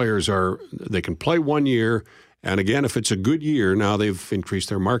contracts. Players they can play 1 year. And again, if it's a good year, now they've increased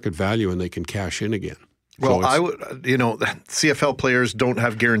their market value and they can cash in again. Well, CFL players don't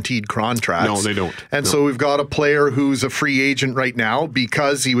have guaranteed contracts. No, they don't. And so we've got a player who's a free agent right now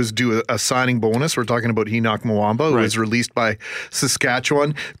because he was due a signing bonus. We're talking about Enoch Mwamba, who was released by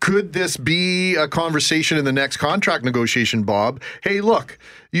Saskatchewan. Could this be a conversation in the next contract negotiation, Bob? Hey, look,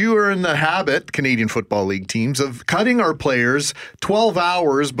 you are in the habit, Canadian Football League teams, of cutting our players 12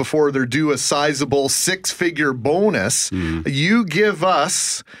 hours before they're due a sizable 6-figure bonus. You give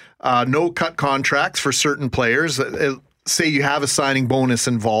us no-cut contracts for certain players. Say you have a signing bonus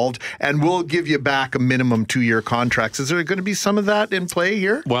involved, and we'll give you back a minimum 2-year contracts. Is there going to be some of that in play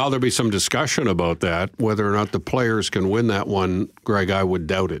here? Well, there'll be some discussion about that. Whether or not the players can win that one, Greg, I would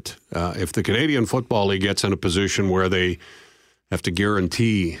doubt it. If the Canadian Football League gets in a position where they have to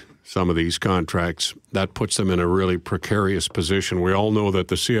guarantee some of these contracts, that puts them in a really precarious position. We all know that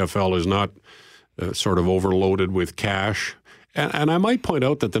the CFL is not sort of overloaded with cash. And I might point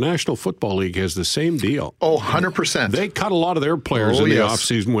out that the National Football League has the same deal. Oh, 100%. They cut a lot of their players in the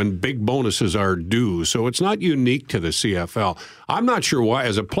offseason when big bonuses are due. So it's not unique to the CFL. I'm not sure why.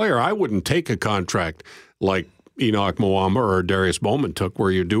 As a player, I wouldn't take a contract like Enoch Mwamba or Darius Bowman took,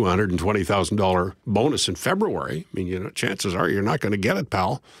 where you do a $120,000 bonus in February. I mean, chances are you're not going to get it,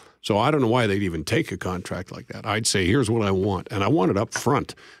 pal. So I don't know why they'd even take a contract like that. I'd say, here's what I want, and I want it up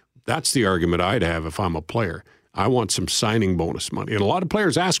front. That's the argument I'd have if I'm a player. I want some signing bonus money. And a lot of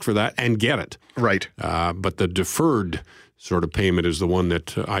players ask for that and get it. Right. But the deferred sort of payment is the one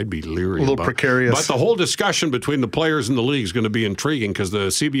that I'd be leery about. A little precarious. But the whole discussion between the players and the league is going to be intriguing because the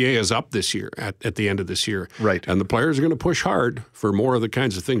CBA is up this year, at the end of this year. Right. And the players are going to push hard for more of the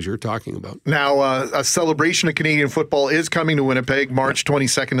kinds of things you're talking about. Now, a celebration of Canadian football is coming to Winnipeg, March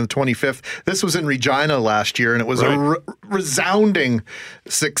 22nd and the 25th. This was in Regina last year, and it was a resounding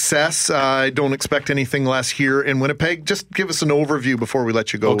success. I don't expect anything less here in Winnipeg. Just give us an overview before we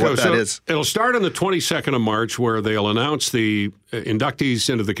let you go what that is. It'll start on the 22nd of March, where they'll announce the inductees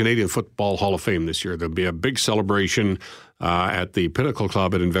into the Canadian Football Hall of Fame this year. There'll be a big celebration at the Pinnacle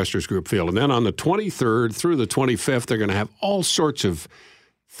Club at Investors Group Field. And then on the 23rd through the 25th, they're going to have all sorts of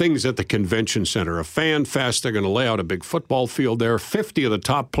things at the convention center. A fan fest. They're going to lay out a big football field there. 50 of the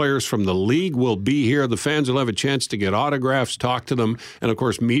top players from the league will be here. The fans will have a chance to get autographs, talk to them. And, of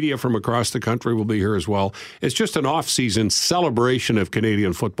course, media from across the country will be here as well. It's just an off-season celebration of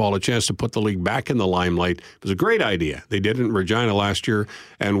Canadian football, a chance to put the league back in the limelight. It was a great idea. They did it in Regina last year,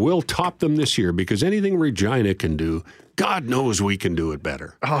 and we'll top them this year because anything Regina can do, God knows we can do it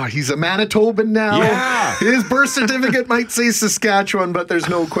better. Oh, he's a Manitoban now. Yeah. His birth certificate might say Saskatchewan, but there's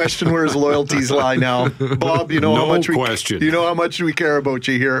no question where his loyalties lie now. Bob, you know how much we care about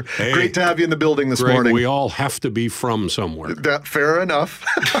you here. Hey, great to have you in the building this morning. We all have to be from somewhere. Fair enough.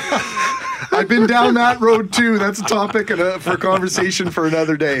 I've been down that road too. That's a topic for conversation for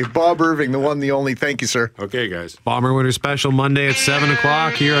another day. Bob Irving, the one, the only. Thank you, sir. Okay, guys. Bomber Winter Special Monday at 7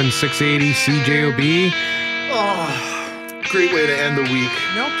 o'clock here on 680 CJOB. Oh, great way to end the week.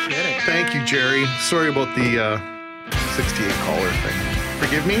 No kidding. Thank you, Jerry. Sorry about the 68 caller thing.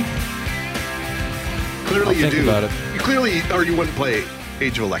 Forgive me? Clearly I'll you think do. about it. You clearly, or you wouldn't play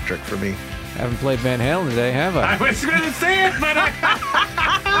Age of Electric for me. Haven't played Van Halen today, have I? I was going to say it, but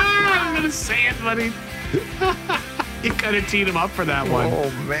I'm going to say it, buddy. You could have teed him up for that one.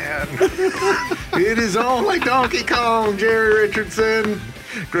 Oh, man. It is all like Donkey Kong, Jerry Richardson,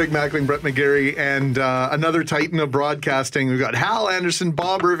 Greg Mackling, Brett McGarry, and another titan of broadcasting. We've got Hal Anderson,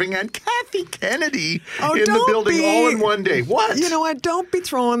 Bob Irving, and Kathy Kennedy in the building all in one day. What? You know what? Don't be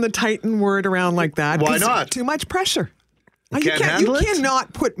throwing the titan word around like that. Why not? Too much pressure. You can't handle it? You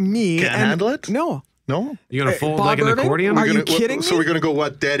cannot put me. Can't handle it? No. No? You going to fold Bob like an Irving? accordion? Are you kidding me? So we're going to go,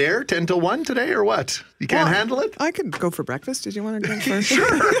 what, dead air, 10 till 1 today, or what? You can't handle it? I could go for breakfast. Did you want to go first? Sure.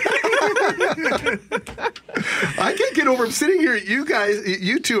 I can't get over, I'm sitting here, you guys,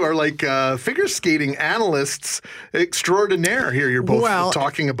 you two are like figure skating analysts extraordinaire here. You're both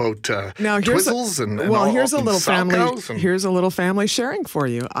talking about twizzles and here's a little family. Salchows Here's a little family sharing for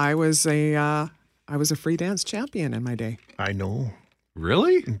you. I was a free dance champion in my day. I know.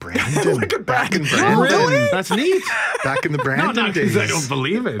 Really? Brandon. Back in Brandon. Really? That's neat. Back in the Brandon not days. I don't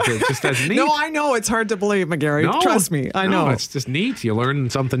believe it. It's just that's neat. No, I know. It's hard to believe, McGarry. No, Trust me. I know. It's just neat. You learn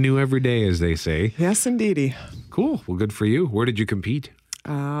something new every day, as they say. Yes, indeedy. Cool. Well, good for you. Where did you compete?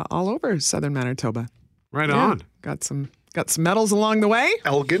 All over southern Manitoba. Right on. Got some medals along the way.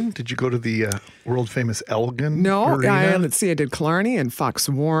 Elgin? Did you go to the world famous Elgin? No. Arena? Let's see. I did Killarney and Fox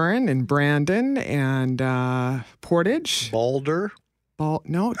Warren and Brandon and Portage. Boulder?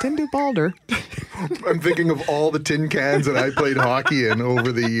 No, didn't do Boulder. I'm thinking of all the tin cans that I played hockey in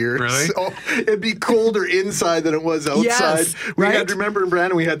over the years. Really? So it'd be colder inside than it was outside. Yes, We right? had, remember in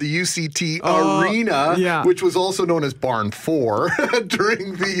Brandon, we had the UCT Arena, which was also known as Barn 4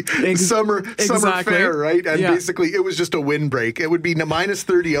 during the summer fair, right? And basically it was just a windbreak. It would be minus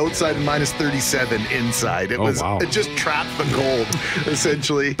 30 outside and minus 37 inside. It it just trapped the cold,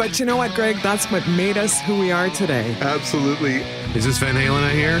 essentially. But you know what, Greg? That's what made us who we are today. Absolutely. Is this Van Halen I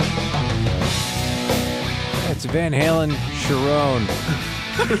hear? It's Van Halen Sharon.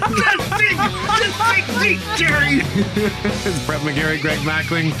 Just think, Jerry. It's Brett McGarry, Greg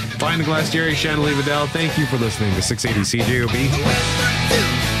Mackling, Behind the Glass, Jerry, Shannon Lee Vidal. Thank you for listening to 680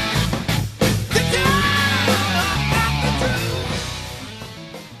 CJOB.